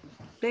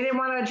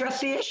to address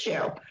the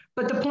issue.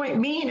 But the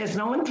point being is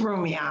no one threw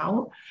me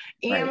out.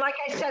 And like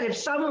I said, if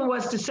someone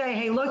was to say,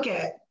 "Hey, look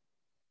it,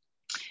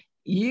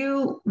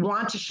 you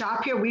want to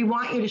shop here, we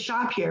want you to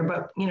shop here,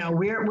 but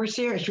we're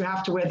serious, you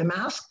have to wear the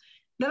mask,"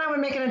 then I would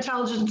make an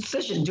intelligent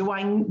decision. Do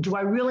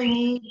I really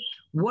need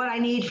what I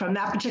need from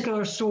that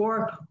particular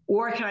store,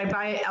 or can I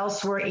buy it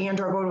elsewhere and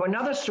or go to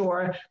another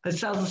store that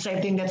sells the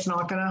same thing that's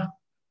not gonna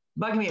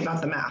bug me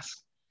about the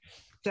mask?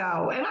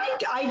 So, and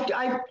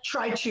I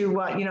try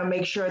to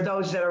make sure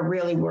those that are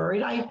really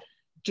worried, I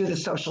do the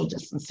social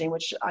distancing,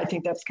 which I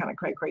think that's kind of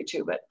cray-cray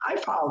too, but I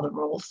follow the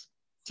rules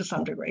to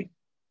some degree.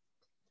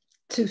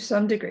 To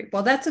some degree.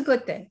 Well, that's a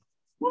good thing.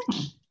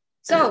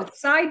 So,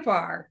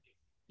 sidebar.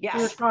 Yes.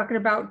 We were talking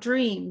about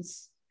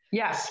dreams.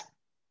 Yes.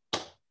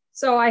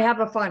 So I have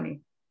a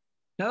funny.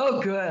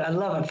 Oh, good. I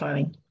love a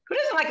funny. Who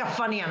doesn't like a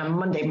funny on a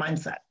Monday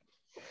mindset?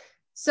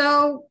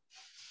 So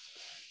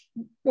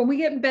when we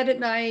get in bed at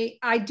night,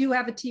 I do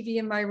have a TV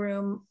in my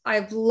room.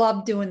 I've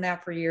loved doing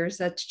that for years.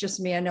 That's just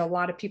me. I know a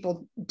lot of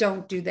people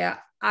don't do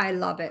that. I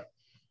love it.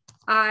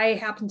 I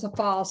happen to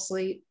fall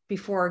asleep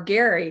before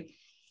Gary.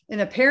 And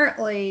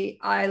apparently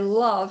I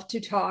love to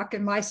talk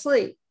in my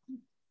sleep.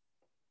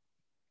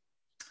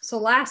 So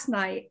last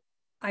night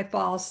I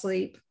fall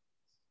asleep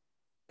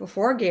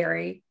before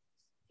Gary.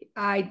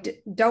 I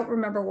don't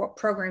remember what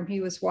program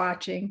he was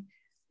watching,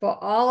 but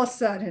all of a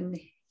sudden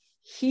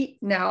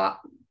now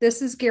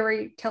this is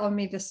Gary telling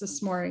me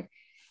this morning.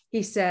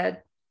 He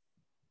said,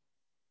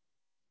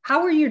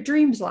 "How were your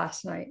dreams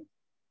last night?"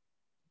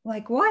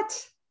 Like,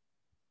 what?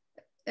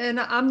 And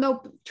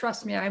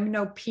trust me, I'm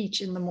no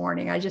peach in the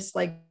morning. I just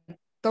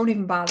don't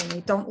even bother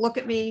me. Don't look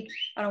at me.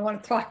 I don't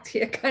want to talk to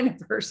you kind of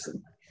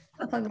person.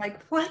 I'm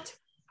like, what?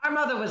 Our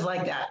mother was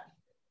like that.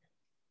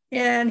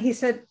 And he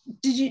said,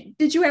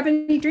 did you have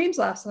any dreams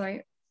last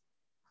night?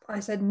 I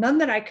said, none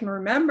that I can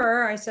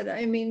remember. I said,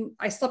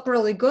 I slept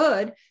really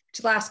good.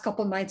 The last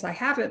couple of nights I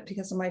haven't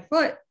because of my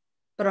foot,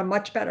 but I'm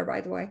much better,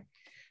 by the way.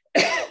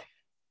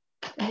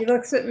 And he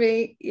looks at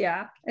me.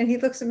 Yeah. And he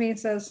looks at me and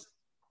says,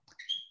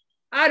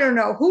 "I don't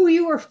know who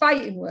you were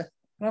fighting with."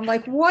 And I'm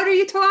like, "What are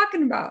you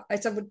talking about?" I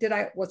said,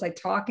 was I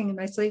talking in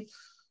my sleep?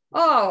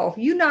 "Oh,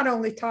 you not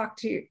only talk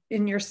to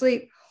in your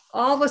sleep,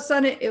 all of a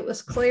sudden it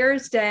was clear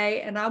as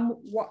day, and I'm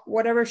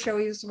whatever show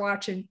he was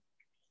watching,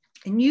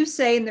 and you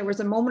say," and there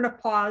was a moment of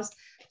pause,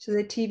 so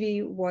the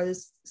TV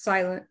was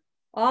silent.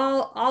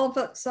 All of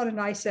a sudden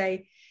I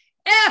say,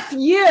 "F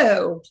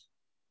you."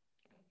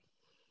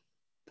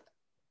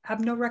 I have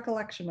no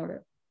recollection of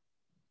it.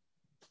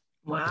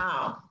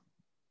 Wow.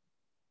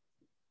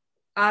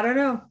 I don't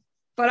know,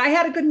 but I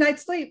had a good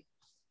night's sleep.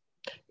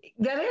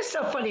 That is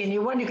so funny, and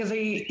you wonder because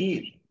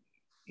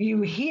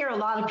you hear a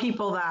lot of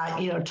people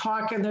that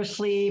talk in their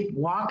sleep,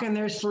 walk in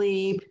their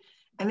sleep,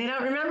 and they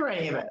don't remember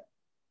any of it.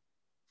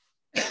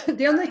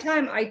 The only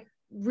time I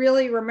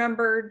really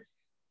remembered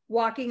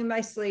walking in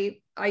my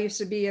sleep, I used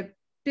to be a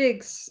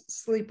big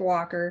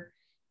sleepwalker.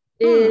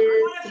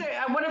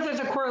 I wonder if there's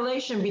a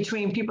correlation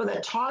between people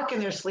that talk in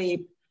their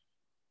sleep,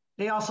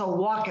 they also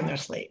walk in their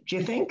sleep. Do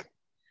you think?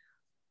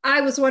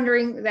 I was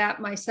wondering that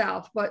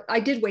myself, but I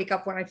did wake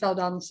up when I fell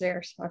down the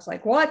stairs. I was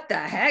like, what the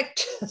heck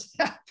just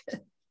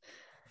happened?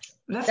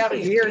 That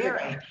pretty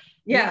scary.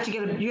 Yeah.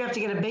 You have to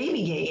get a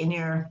baby gate in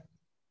your.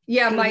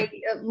 Yeah, my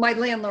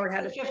landlord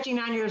had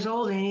 59 years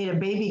old and you need a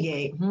baby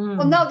gate.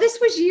 Well, no, this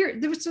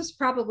was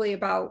probably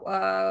about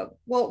it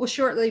was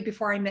shortly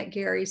before I met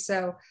Gary.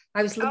 So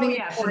I was living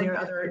in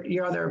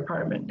your other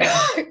apartment.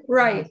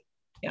 Right.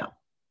 Yeah.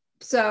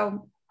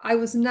 So I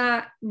was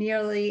not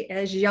nearly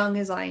as young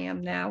as I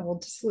am now. We'll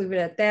just leave it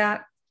at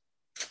that.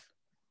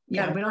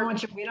 Yeah, we don't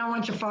want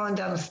you falling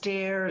down the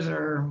stairs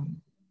or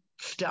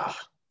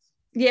stuff.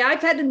 Yeah,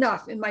 I've had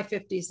enough in my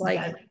 50s.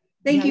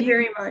 Thank you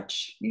very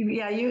much.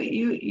 Yeah,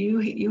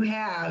 you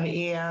have.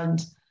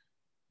 And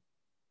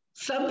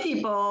some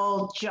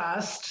people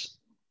just,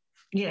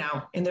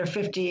 in their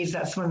 50s,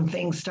 that's when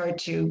things start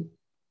to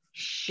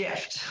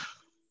shift.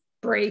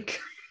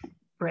 Break.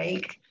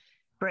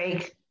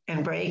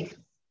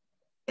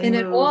 And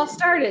it all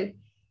started.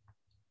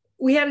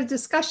 We had a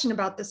discussion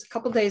about this a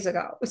couple of days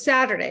ago. It was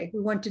Saturday. We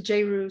went to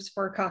J. Rue's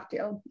for a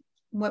cocktail.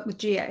 Went with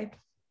GA.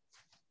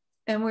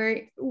 And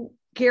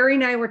Gary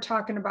and I were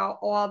talking about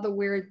all the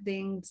weird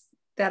things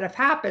that have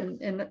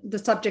happened. And the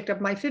subject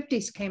of my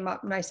 50s came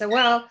up. And I said,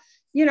 well,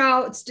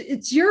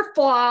 it's your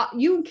fault.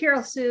 You and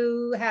Carol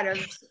Sue had a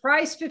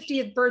surprise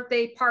 50th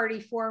birthday party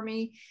for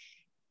me.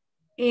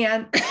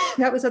 And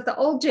that was at the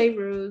old J.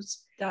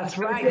 Ruse. That's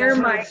right. That's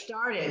where it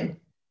started.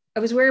 I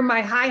was wearing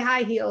my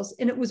high heels,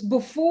 and it was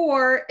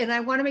before, and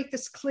I want to make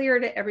this clear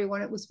to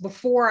everyone, it was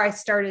before I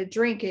started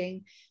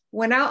drinking.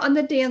 Went out on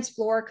the dance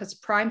floor because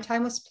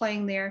Primetime was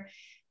playing there.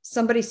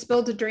 Somebody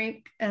spilled a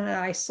drink and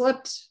I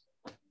slipped,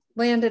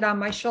 landed on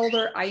my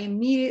shoulder. I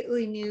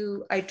immediately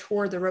knew I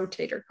tore the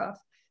rotator cuff.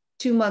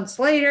 2 months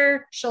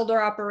later,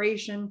 shoulder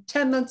operation.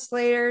 10 months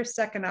later,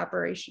 second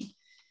operation.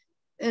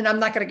 And I'm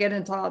not going to get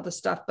into all the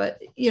stuff, but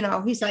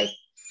he's like,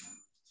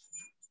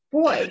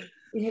 boy,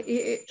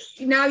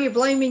 now you're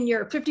blaming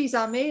your 50s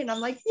on me. And I'm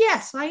like,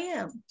 yes, I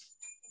am.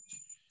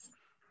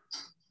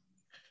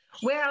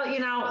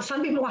 Well,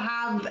 some people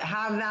have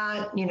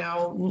that,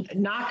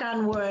 knock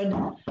on wood,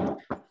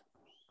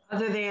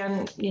 other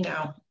than,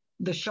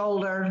 the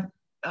shoulder.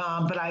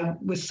 But I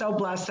was so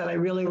blessed that I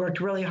really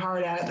worked really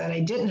hard at it, that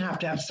I didn't have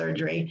to have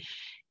surgery.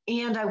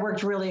 And I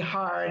worked really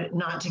hard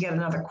not to get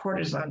another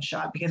cortisone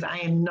shot, because I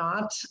am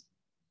not,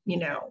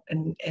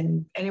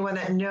 and anyone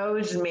that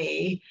knows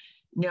me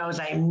knows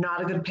I am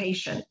not a good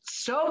patient.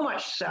 So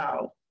much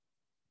so,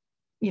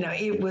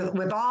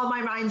 with all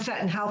my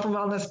mindset and health and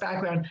wellness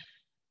background,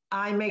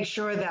 I make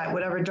sure that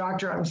whatever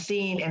doctor I'm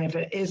seeing, and if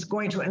it is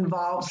going to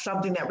involve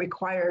something that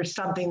requires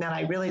something that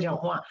I really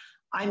don't want,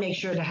 I make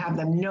sure to have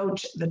them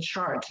note the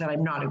chart that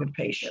I'm not a good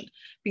patient,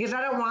 because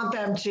I don't want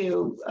them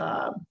to,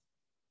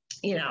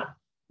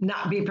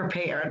 not be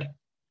prepared.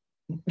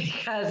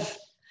 Because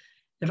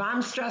if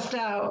I'm stressed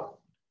out,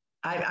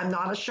 I'm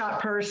not a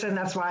shot person.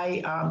 That's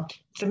why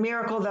it's a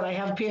miracle that I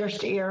have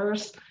pierced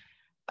ears.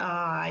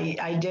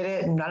 I did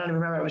it, and I don't even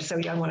remember, I was so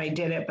young when I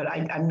did it, but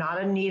I'm not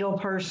a needle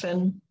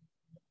person.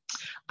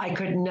 I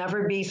could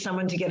never be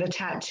someone to get a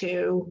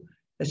tattoo.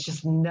 It's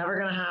just never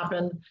going to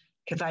happen,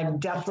 because I'm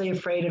deathly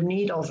afraid of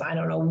needles. I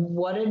don't know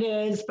what it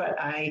is, but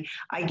I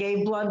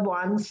gave blood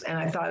once and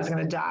I thought I was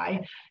going to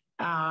die.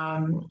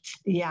 I'm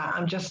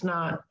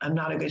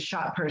not a good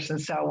shot person.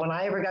 So when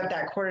I ever got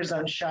that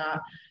cortisone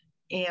shot,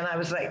 and I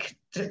was like,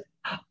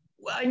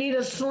 I need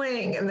a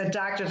sling. And the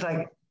doctor's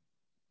like,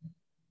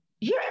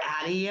 you're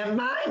out of your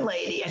mind,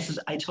 lady. I said,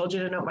 I told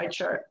you to note my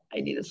chart.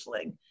 I need a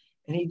sling.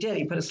 And he did.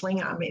 He put a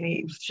sling on me, and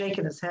he was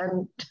shaking his head.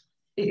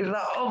 He was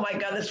like, oh my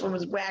God, this one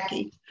was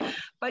wacky.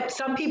 But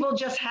some people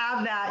just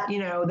have that,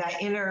 that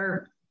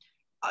inner,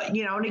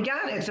 and again,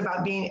 it's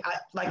about being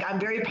like, I'm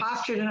very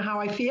postured in how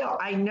I feel.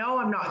 I know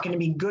I'm not going to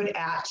be good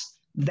at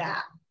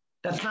that.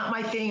 That's not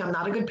my thing. I'm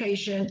not a good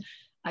patient.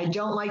 I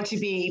don't like to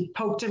be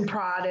poked and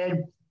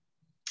prodded.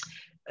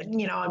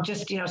 I'm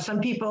just, some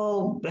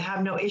people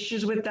have no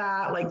issues with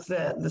that. Like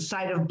the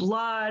sight of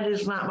blood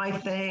is not my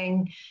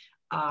thing.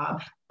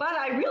 But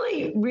I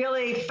really,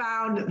 really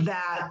found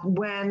that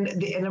when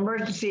an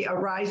emergency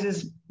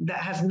arises that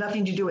has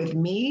nothing to do with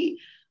me,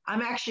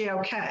 I'm actually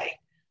okay.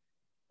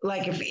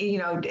 Like if,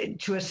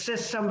 to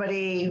assist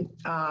somebody,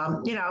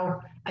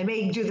 I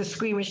may do the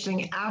squeamish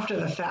thing after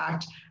the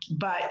fact,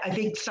 but I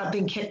think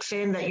something kicks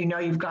in that,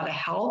 you've got to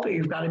help, or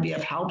you've got to be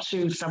of help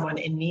to someone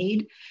in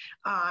need.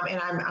 And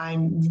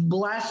I'm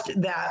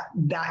blessed that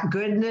that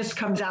goodness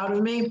comes out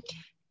of me,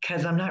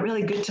 because I'm not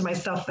really good to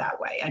myself that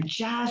way. I'm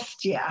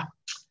just,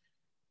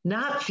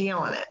 not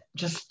feeling it,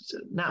 just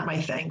not my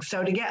thing.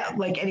 So to get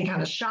like any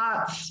kind of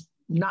shots,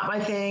 not my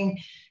thing.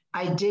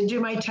 I did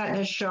do my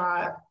tetanus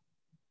shot,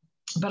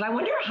 but I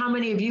wonder how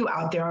many of you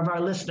out there, of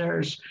our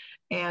listeners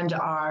and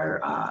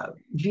our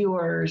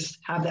viewers,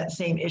 have that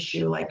same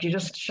issue. Like,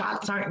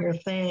 shots aren't your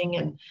thing,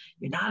 and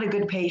you're not a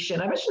good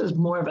patient. I bet there's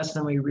more of us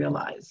than we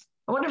realize.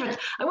 I wonder if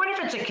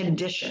it's a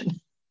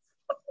condition.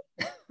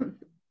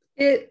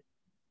 It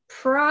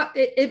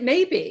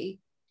may be.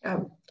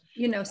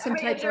 Some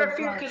type of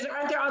fear, because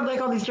aren't there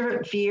like all these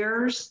different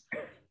fears?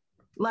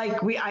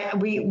 Like we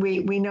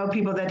know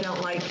people that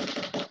don't like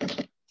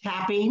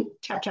tapping,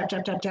 tap,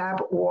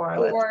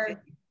 or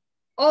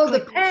the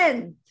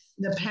pen.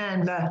 The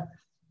pen.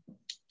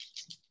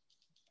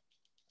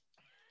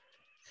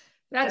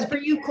 That's for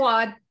you,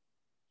 Claude.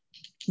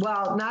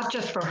 Well, not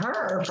just for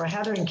her, for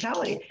Heather and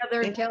Kelly.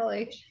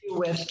 Kelly.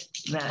 With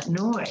that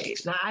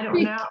noise. Now, I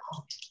don't know.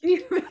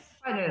 I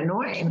find it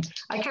annoying.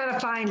 I kind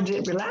of find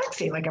it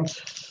relaxing. Like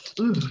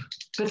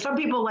but some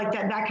people like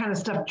that kind of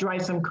stuff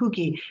drives them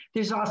kooky.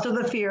 There's also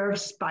the fear of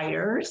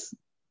spiders,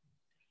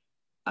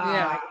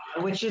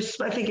 which is,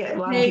 I think, a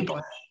lot of people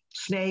have.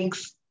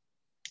 Snakes.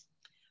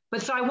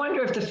 But so I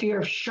wonder if the fear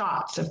of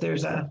shots, if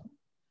there's a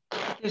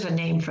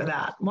name for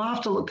that. We'll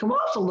have to look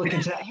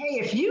into that. Hey,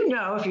 if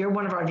you're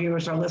one of our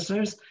viewers or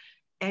listeners,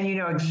 and you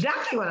know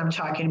exactly what I'm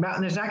talking about,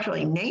 and there's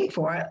actually a name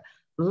for it,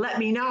 let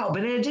me know.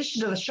 But in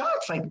addition to the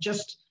shots,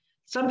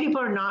 some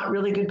people are not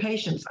really good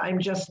patients. I'm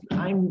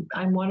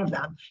one of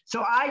them.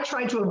 So I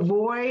try to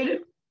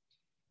avoid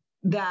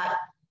that.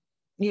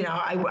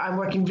 I'm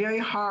working very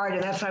hard,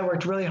 and that's why I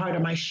worked really hard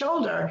on my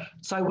shoulder,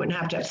 so I wouldn't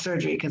have to have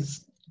surgery,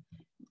 because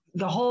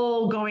the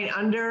whole going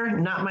under,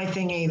 not my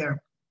thing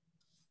either.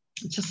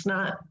 It's just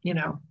not,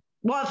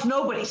 well, it's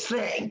nobody's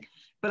thing,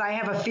 but I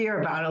have a fear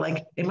about it.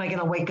 Like, am I going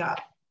to wake up,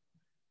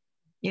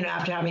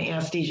 after having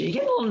anesthesia? You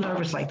get a little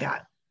nervous like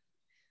that.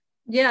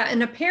 Yeah.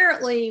 And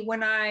apparently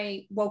when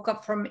I woke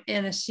up from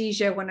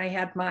anesthesia, when I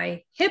had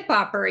my hip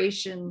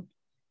operation,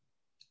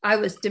 I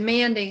was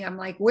demanding, I'm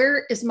like,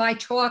 where is my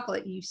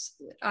chocolate?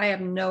 I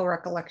have no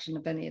recollection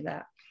of any of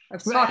that.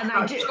 I've talked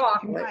about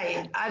chocolate. Right.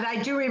 And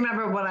I do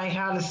remember when I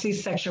had a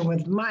C-section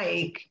with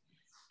Mike,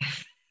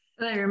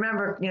 and I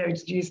remember,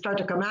 you start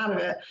to come out of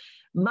it.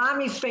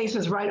 Mommy's face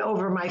was right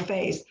over my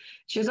face.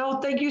 She says,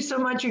 oh, thank you so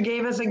much. You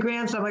gave us a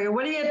grandson. I go,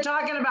 what are you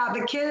talking about?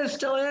 The kid is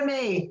still in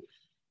me.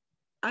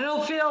 I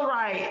don't feel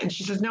right. And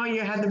she says, no,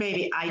 you had the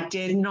baby. I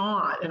did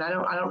not. And I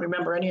don't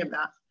remember any of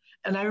that.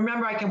 And I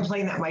remember I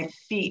complained that my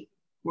feet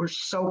were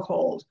so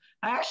cold.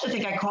 I actually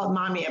think I called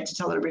Mommy up to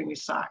tell her to bring me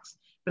socks,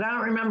 but I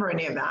don't remember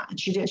any of that. And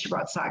she did. She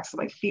brought socks. So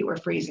my feet were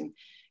freezing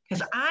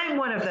because I'm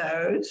one of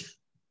those.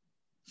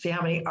 See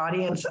how many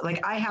audience,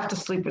 like I have to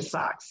sleep with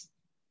socks.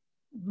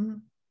 Mm-hmm.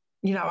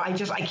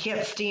 I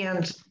can't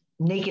stand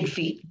naked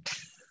feet.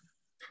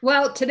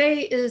 Well,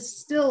 today is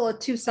still a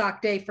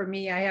 2-sock day for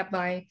me. I have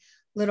my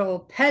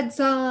little peds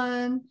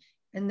on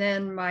and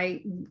then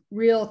my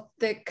real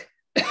thick,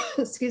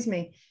 excuse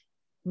me,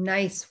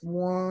 nice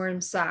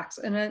warm socks.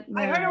 And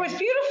I heard it was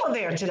beautiful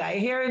there today.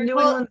 Here in New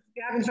England,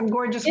 having some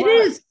gorgeous weather.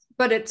 It is,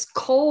 but it's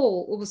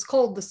cold. It was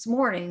cold this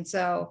morning.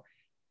 So,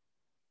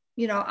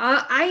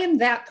 I am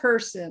that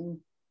person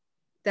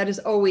that is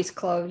always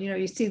clothed.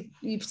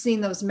 You've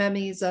seen those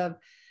memes of,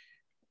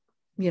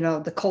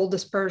 the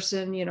coldest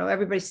person,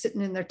 everybody's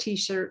sitting in their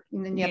t-shirt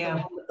and then you have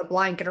the one with the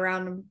blanket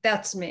around them.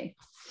 That's me.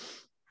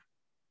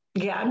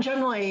 Yeah, I'm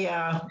generally,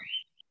 I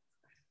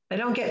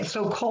don't get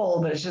so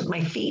cold, but it's just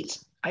my feet.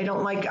 I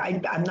don't like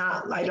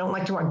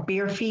to wear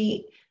bare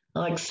feet. I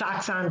like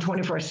socks on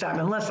 24/7,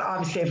 unless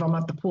obviously if I'm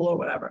at the pool or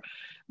whatever,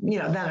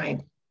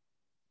 then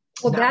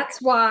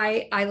that's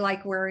why I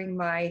like wearing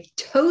my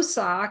toe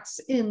socks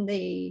in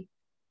the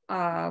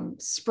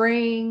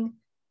spring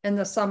and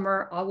the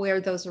summer. I'll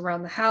wear those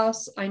around the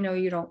house. I know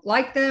you don't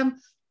like them.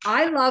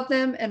 I love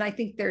them. And I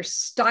think they're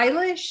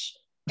stylish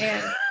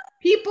and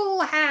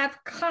people have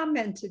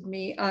commented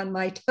me on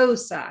my toe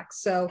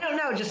socks. So I don't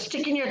know, just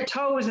sticking your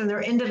toes in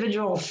their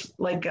individual,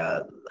 like,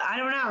 I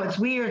don't know. It's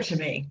weird to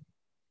me.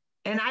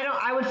 And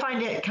I would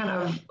find it kind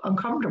of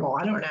uncomfortable.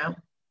 I don't know.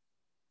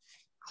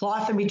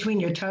 Cloth in between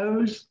your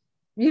toes.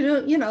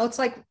 It's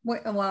like,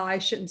 well, I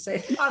shouldn't say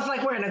that. Well, it's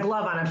like wearing a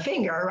glove on a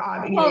finger.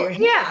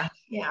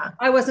 Yeah.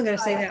 I wasn't going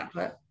to say that,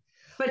 but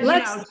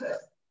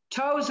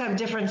toes have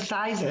different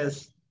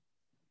sizes.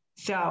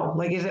 So,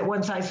 like, is it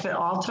one size fit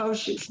all toe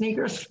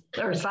sneakers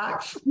or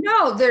socks?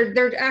 No,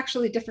 they're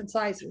actually different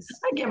sizes.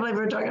 I can't believe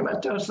we're talking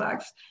about toe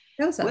socks.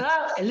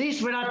 Well, at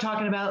least we're not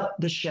talking about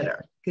the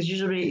shitter, because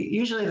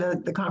usually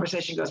the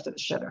conversation goes to the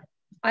shitter.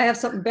 I have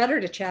something better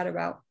to chat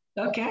about.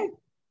 Okay.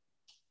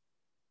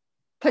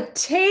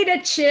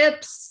 Potato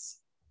chips.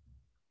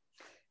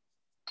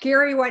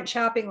 Gary went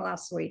shopping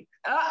last week.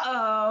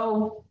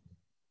 Uh-oh.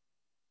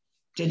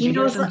 Did you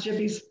get some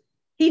chippies?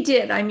 He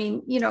did. I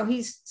mean,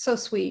 he's so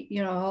sweet.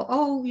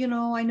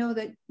 I know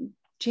that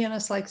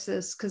Janis likes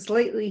this because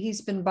lately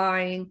he's been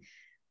buying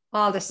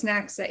all the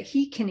snacks that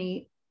he can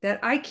eat that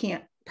I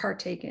can't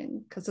partake in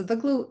because of the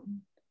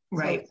gluten.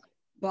 Right. So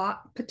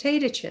bought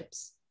potato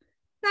chips,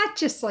 not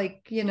just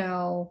like, the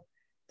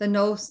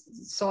no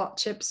salt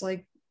chips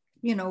like,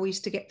 we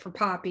used to get for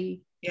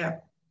Poppy. Yeah.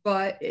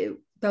 But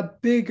the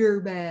bigger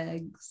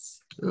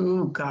bags.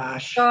 Oh,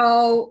 gosh.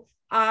 So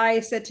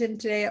I said to him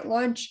today at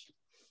lunch,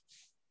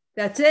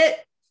 that's it.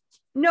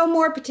 No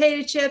more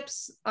potato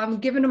chips. I'm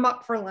giving them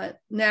up for Lent.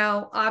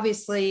 Now,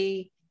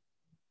 obviously,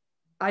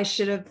 I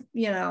should have,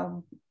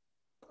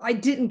 I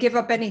didn't give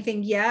up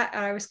anything yet.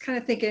 I was kind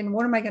of thinking,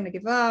 what am I going to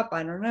give up?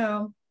 I don't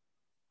know.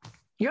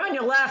 You're on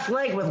your last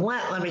leg with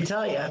Lent, let me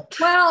tell you.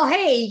 Well,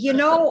 hey,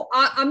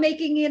 I'm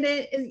making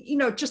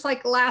it, just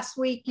like last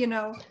week,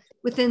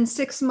 within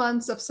 6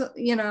 months of,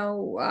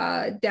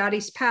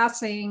 Daddy's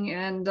passing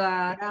and,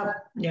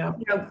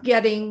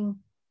 getting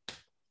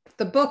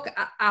the book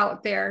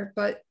out there.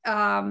 But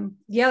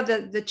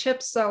the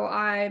chips, so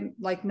I'm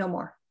like, no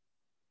more.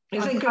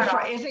 Is it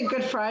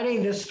Good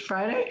Friday this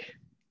Friday?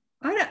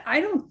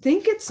 I don't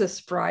think it's this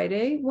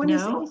Friday. When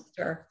is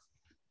Easter?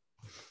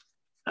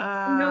 Who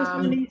knows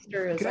when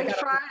Easter is? Good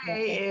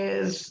Friday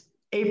is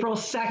April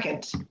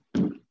 2nd.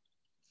 So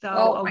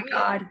oh my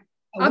God.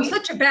 I'm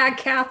such a bad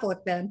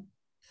Catholic then.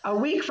 A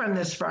week from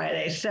this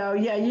Friday. So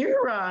yeah,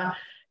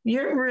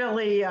 you're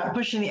really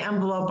pushing the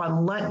envelope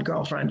on Lent,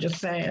 girlfriend, just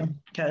saying,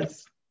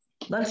 because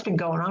Lent's been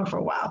going on for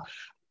a while.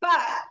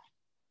 But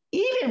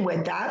even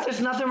with that,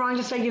 there's nothing wrong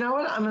to say, you know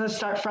what, I'm going to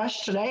start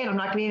fresh today and I'm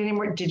not going to eat any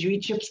more. Did you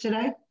eat chips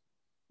today?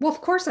 Well, of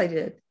course I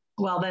did.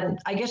 Well, then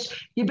I guess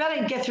you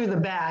better get through the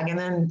bag and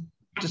then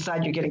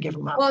decide you're going to give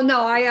them up. Well,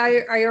 no,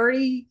 I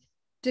already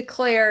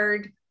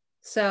declared.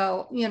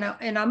 So,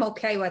 and I'm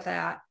okay with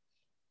that.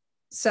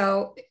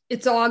 So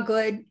it's all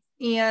good.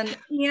 And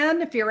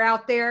if you're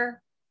out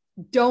there,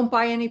 don't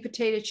buy any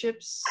potato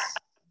chips.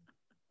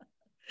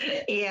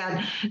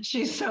 And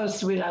she's so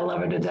sweet. I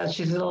love her to death.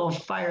 She's a little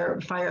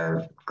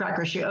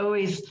firecracker. She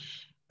always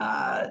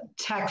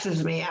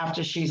texts me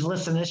after she's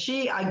listened.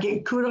 And I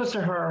get kudos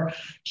to her.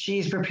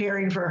 She's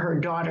preparing for her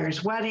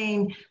daughter's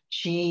wedding.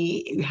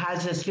 She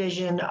has this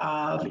vision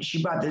of,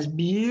 she bought this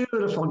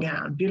beautiful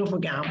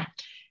gown,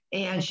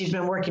 and she's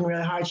been working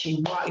really hard.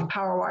 She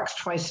power walks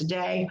twice a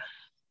day.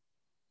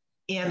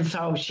 And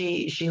so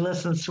she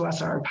listens to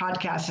us, our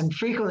podcast, and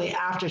frequently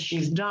after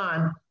she's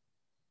done,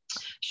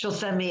 she'll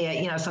send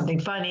me something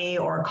funny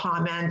or a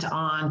comment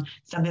on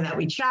something that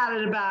we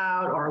chatted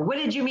about, or what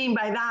did you mean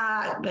by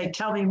that? Like,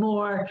 tell me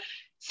more.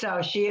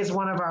 So she is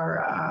one of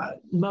our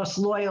most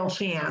loyal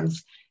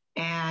fans,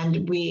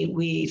 and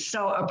we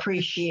so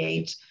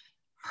appreciate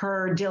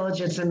her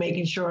diligence in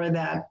making sure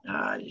that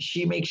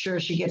she makes sure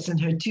she gets in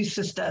her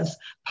TwoSistas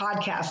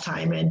podcast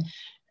time, and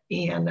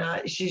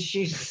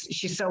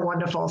she's so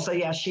wonderful. So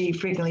yeah, she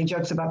frequently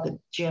jokes about the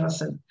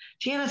Janis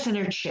and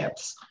her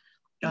chips.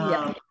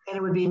 And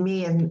it would be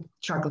me and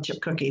chocolate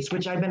chip cookies,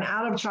 which I've been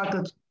out of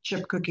chocolate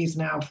chip cookies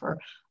now for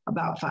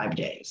about 5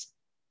 days.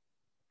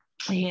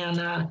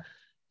 And,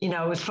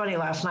 it was funny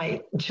last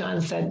night.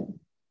 Sean said,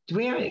 do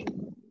we have any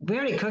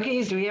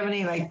cookies? Do we have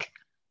any,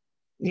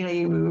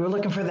 we were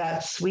looking for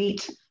that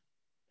sweet,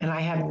 and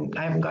I haven't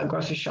gone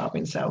grocery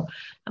shopping. So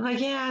I'm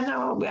like, yeah,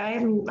 no, I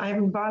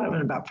haven't bought them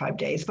in about 5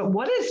 days. But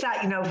what is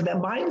that, for the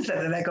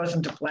mindset that goes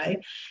into play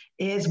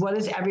is, what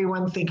is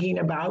everyone thinking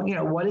about?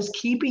 What is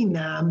keeping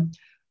them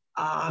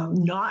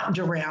not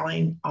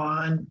derailing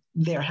on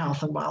their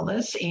health and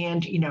wellness,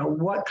 and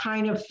what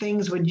kind of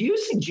things would you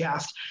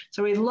suggest?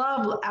 So we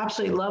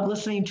absolutely love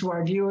listening to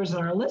our viewers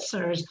and our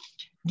listeners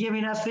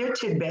giving us their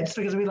tidbits,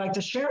 because we like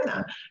to share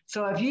them.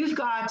 So if you've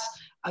got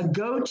a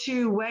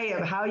go-to way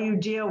of how you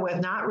deal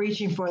with not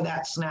reaching for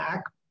that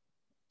snack,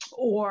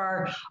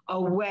 or a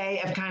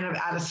way of kind of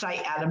out of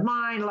sight, out of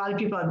mind, a lot of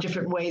people have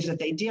different ways that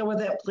they deal with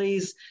it.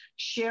 Please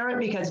share it,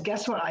 because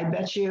guess what? I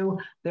bet you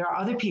there are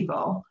other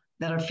people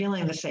that are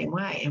feeling the same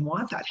way and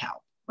want that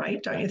help,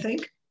 right? Don't you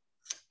think?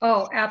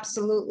 Oh,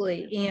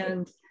 absolutely.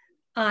 And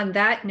on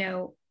that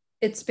note,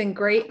 it's been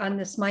great on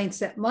this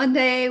Mindset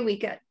Monday. We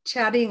got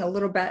chatting a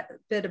little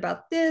bit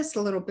about this,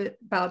 a little bit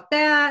about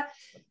that.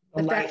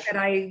 The fact that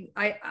I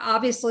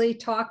obviously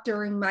talk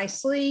during my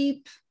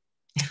sleep.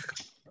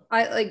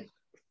 I like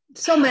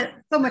so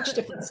much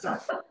different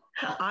stuff.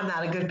 I'm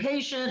not a good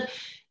patient.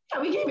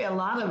 Yeah, we gave you a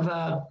lot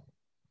of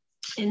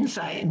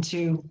insight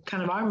into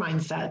kind of our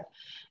mindset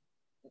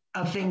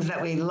of things that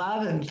we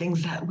love and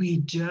things that we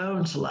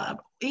don't love,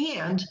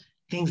 and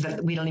things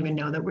that we don't even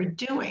know that we're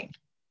doing.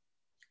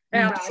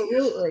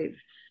 Absolutely. Right?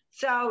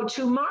 So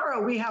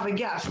tomorrow we have a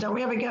guest. Don't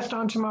we have a guest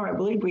on tomorrow? I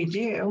believe we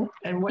do.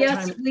 And what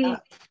yes, time? We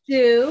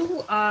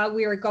do.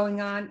 We are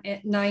going on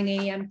at 9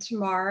 a.m.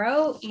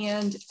 tomorrow,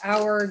 and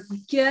our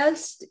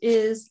guest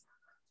is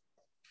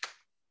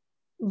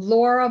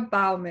Laura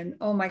Bauman.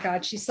 Oh my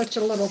God, she's such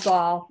a little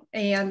doll.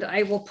 And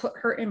I will put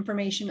her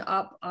information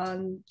up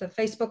on the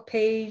Facebook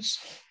page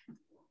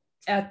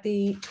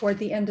toward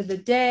the end of the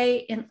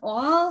day. And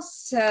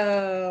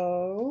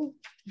also,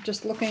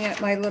 just looking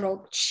at my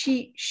little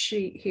cheat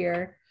sheet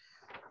here,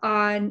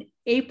 on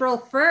April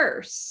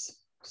 1st.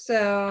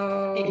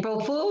 So April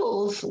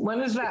Fools.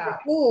 When is that? April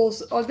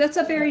Fools. Oh, that's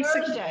a very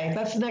Thursday.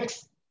 That's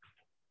next.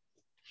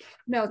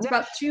 No, it's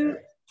about two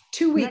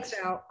weeks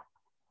out.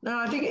 No,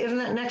 I think, isn't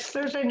that next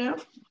Thursday? No.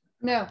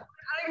 No. I don't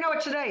even know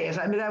what today is.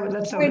 I mean,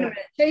 that's so wait a minute.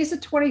 Today's the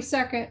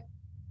 22nd.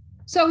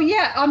 So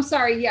yeah, I'm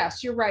sorry.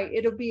 Yes, you're right.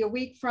 It'll be a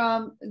week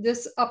from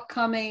this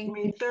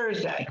upcoming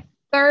Thursday.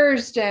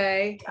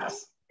 Thursday.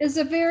 Yes. Is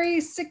a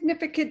very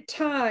significant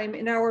time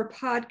in our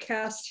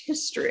podcast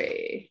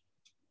history.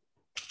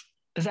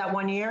 Is that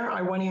 1 year,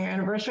 our 1 year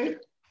anniversary?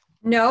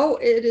 No,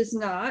 it is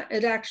not.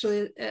 It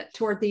actually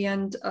toward the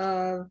end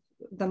of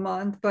the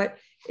month, but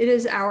it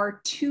is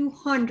our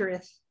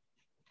 200th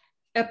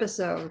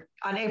episode.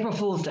 On April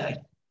Fool's Day.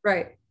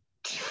 Right.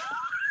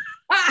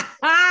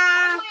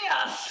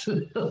 Yes.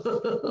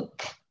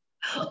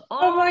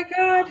 Oh my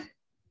God.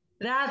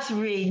 That's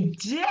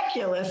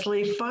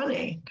ridiculously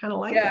funny. Kind of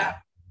like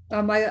that.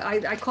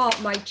 I call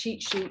it my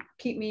cheat sheet.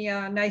 Keep me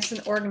nice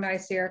and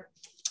organized here.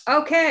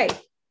 Okay.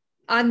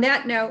 On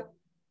that note,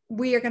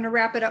 we are going to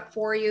wrap it up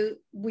for you.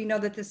 We know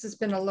that this has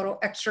been a little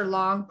extra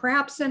long,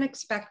 perhaps than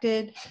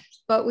expected,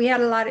 but we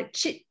had a lot of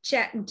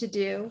chit-chatting to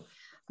do.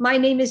 My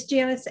name is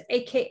Janis,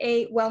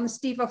 aka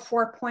Wellness Diva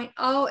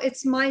 4.0.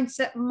 It's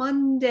Mindset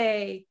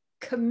Monday.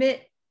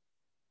 Commit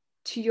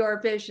to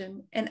your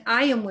vision. And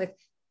I am with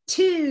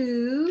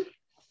TwoSistas.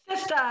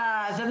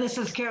 And this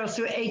is Carol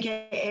Sue,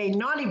 aka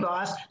Naughty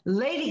Boss,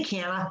 Lady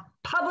Canna,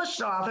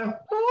 published author.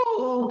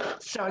 Ooh,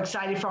 so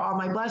excited for all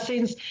my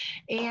blessings.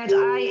 And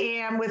I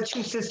am with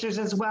TwoSistas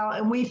as well.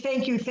 And we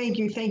thank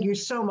you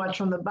so much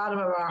from the bottom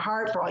of our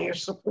heart for all your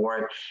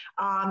support.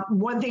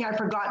 One thing I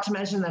forgot to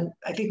mention that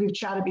I think we've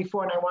chatted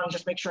before, and I want to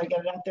just make sure I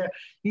get it out there.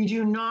 You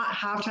do not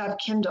have to have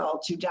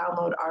Kindle to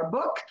download our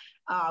book.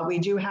 We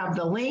do have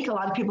the link. A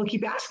lot of people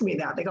keep asking me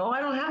that. They go, oh,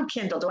 I don't have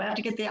Kindle. Do I have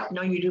to get the app?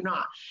 No, you do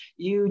not.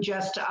 You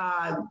just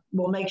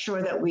will make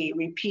sure that we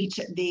repeat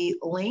the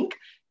link.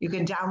 You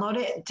can download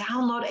it.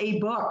 Download a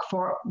book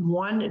for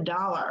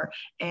 $1,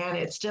 and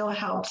it still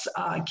helps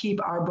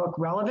keep our book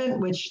relevant,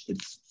 which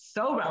it's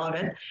so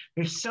relevant.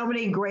 There's so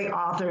many great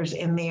authors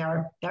in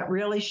there that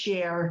really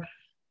share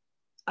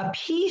a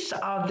piece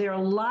of their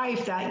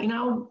life that, you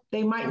know,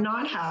 they might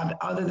not have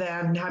other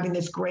than having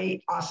this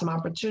great, awesome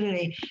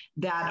opportunity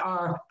that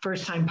our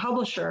first-time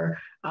publisher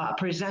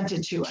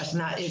presented to us,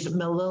 and that is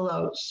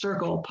Melillo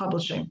Circle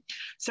Publishing.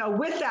 So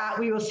with that,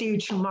 we will see you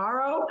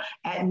tomorrow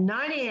at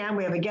 9 a.m.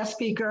 We have a guest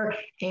speaker.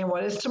 And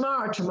what is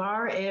tomorrow?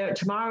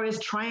 Tomorrow is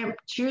Triumph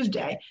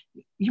Tuesday.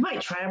 You might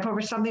triumph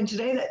over something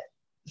today that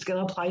it's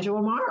going to apply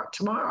to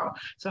tomorrow.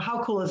 So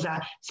how cool is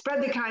that?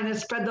 Spread the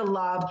kindness, spread the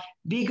love,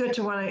 be good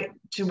to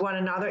one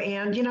another,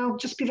 and, you know,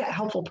 just be that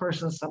helpful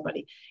person to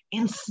somebody,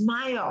 and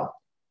smile.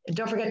 And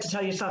don't forget to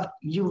tell yourself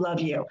you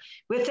love you.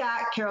 With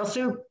that, Carol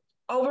Sue,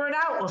 over and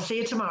out. We'll see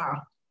you tomorrow.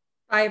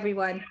 Bye,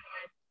 everyone.